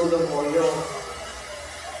tinusulong mo yung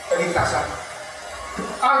kaligtasan.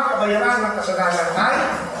 Ang kabayaran ng kasalanan ay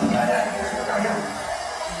kaya.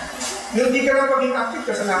 Yung hindi ka lang maging active,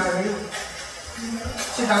 kasalanan na yun.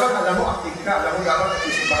 Kasi dapat alam mo, active ka, alam mo dapat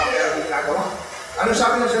nagsisip ka pero hindi ginagawa. Ano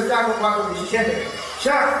sabi ng Santiago 4:17?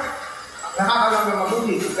 Siya, nakakalam ng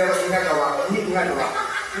mabuti, pero ginagawa, hindi ginagawa,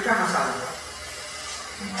 ikakasama ka.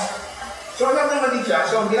 So alam na mali siya,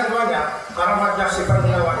 so ang ginagawa niya, para mag-justify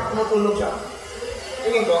ginawa, tumutulog siya.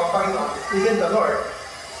 Tingin ko, ang Panginoon, even the Lord,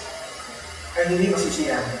 ay hindi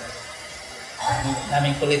masisiyan.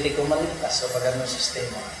 Daming politiko maligtas sa pagano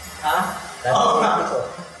sistema. Ha? Daming politiko.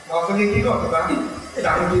 Mga politiko, diba?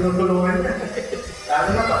 Daming tinutulungan niya. Lalo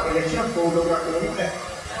na pag eleksyon, tulong na tulong.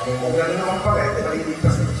 Kung gano'n naman pala,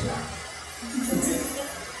 maliligtas na siya.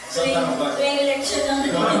 Tama ba? Re-election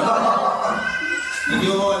lang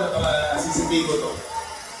Medyo sisitibo to.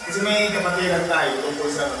 Kasi may kapatiran tayo tungkol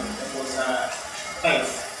sa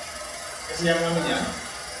tithe. Kasi yung ano niya,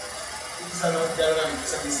 ito sa dalawa namin,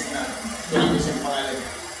 sa district namin, tuloy ko siyang pangalan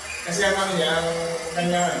niya. Kasi ang ano niya, ang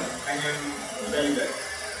kanyang delegate.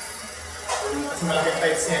 Kasi malaking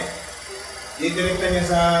tithes niya. Didirekta niya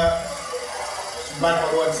sa simbahan,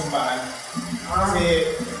 pagawag simbahan. Kasi,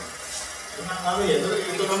 ano yan,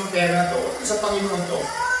 ito ng pera na to, sa Panginoon to.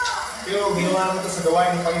 Pero ginawa mo ito sa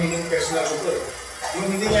gawain ng Panginoon personal ko to eh. Yung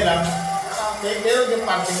hindi niya lang, meron yung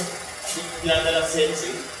parte, dinadala sa CNC.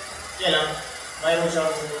 Kaya lang, mayroon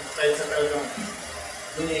siyang kahit sa talagang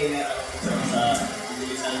hinihingi na sa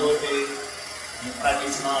bibilis ng lote, yung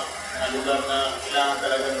projects mga lugar na kailangan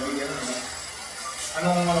talaga ng bigyan mo.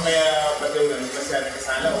 Anong kaya ba't yun ganun? Kasi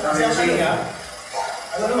nakasala ko. Kasi ang kanya,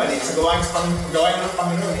 ano naman sa gawain ng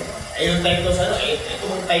Panginoon eh. Ayun tayo ito sa ano, ito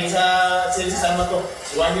mong tayo sa CNC sama to.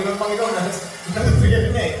 Gawain din ng Panginoon,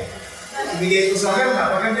 nagpigyan niya eh. Ibigay ko sa akin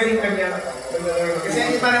na, maganda yung kanya. Kasi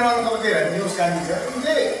ang iba naman kapatiran, news candy siya.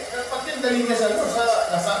 Hindi, pati dalhin niya sa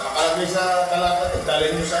makalagay sa talapat,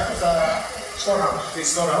 dalhin niyo sa storehouse. Sa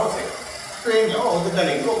storehouse eh. Kaya niya,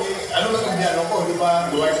 dadalhin ko. Ano ba itong biyano ko? Di ba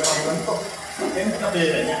luwag sa Panginoon ko? Kaya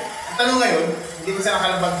nakapira niya. Ang tanong ngayon, hindi ko siya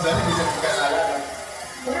nakalabag dyan, hindi siya nagkasala.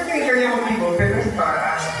 Maganda yung kanya mong people, pero yung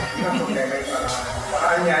paraan, yung problema yung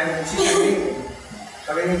paraan yan, yung sisipin.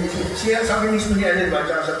 Sabi mismo ni Aled ba,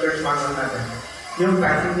 sa church manual natin, yung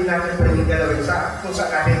kahit hindi natin pwedeng galawin kung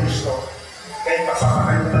saan natin gusto. Kahit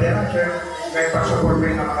pagpapakain pa rin ang church, kahit pag-support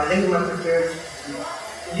rin ang mga lingman sa church.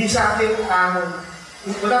 Hindi sa atin,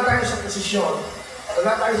 wala tayo sa posisyon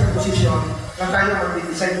na tayo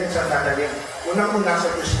mag-decide kung saan dadalhin. Unang-una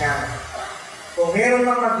sa Diyos nga. Kung meron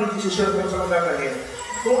lang mag-desisyon kung saan dadalhin,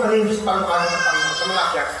 kung ano yung palukaan ng Panginoon sa mga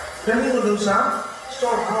akyak, dalhin mo doon sa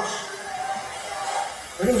storehouse.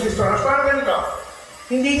 Parang ganito,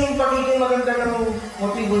 hindi yung pagiging maganda ng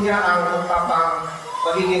motibo niya ang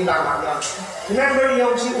magiging tama niya. Remember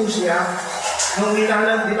yung si Uzziah, nung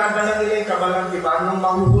dinadala nila yung kabalang, diba? Nung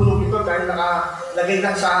mahuhulog ito dahil nakalagay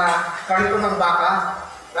lang sa karito ng baka,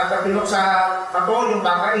 nakapilok sa bato yung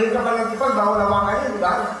baka, yung kabalang ipag, bawal hawakan yun,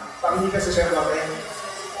 diba? Pag hindi ka sa servape.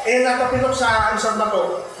 Nakapilok sa isang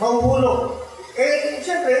bato, mahuhulog.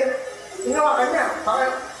 Siyempre, hinawakan niya,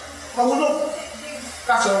 baka mahulog.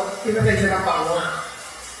 Kaso, pinatay siya ng Panginoon.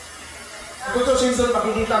 Tutusin doon,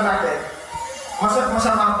 makikita natin,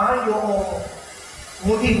 masama pa yung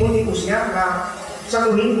motibo ni Uzziah na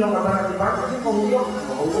saluhin yung kapananampalataya kasi mahulog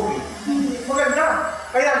eh. Maganda.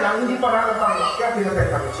 Kaya lang, hindi para ng Panginoon, kaya pinatay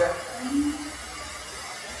pa rin siya.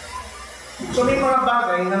 So may mga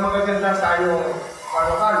bagay na magaganda tayo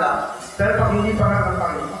panukala, pero pag hindi para ng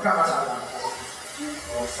Panginoon, magkakasala.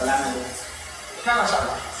 Salamat.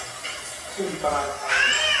 Magkakasala. Hindi para ng Panginoon.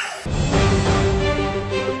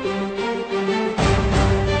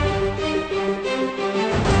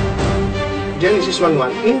 Genesis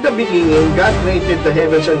 1:1. In the beginning, God created the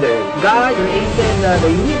heavens and the earth. God created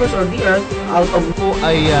the universe or the earth out of Po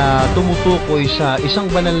ay tumutukoy sa isang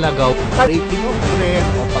banal na gaw. prayer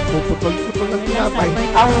o pagpuputol-putol ng tinapay.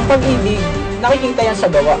 Ang pag-ibig, nakikita yan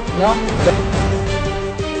sa gawa, no?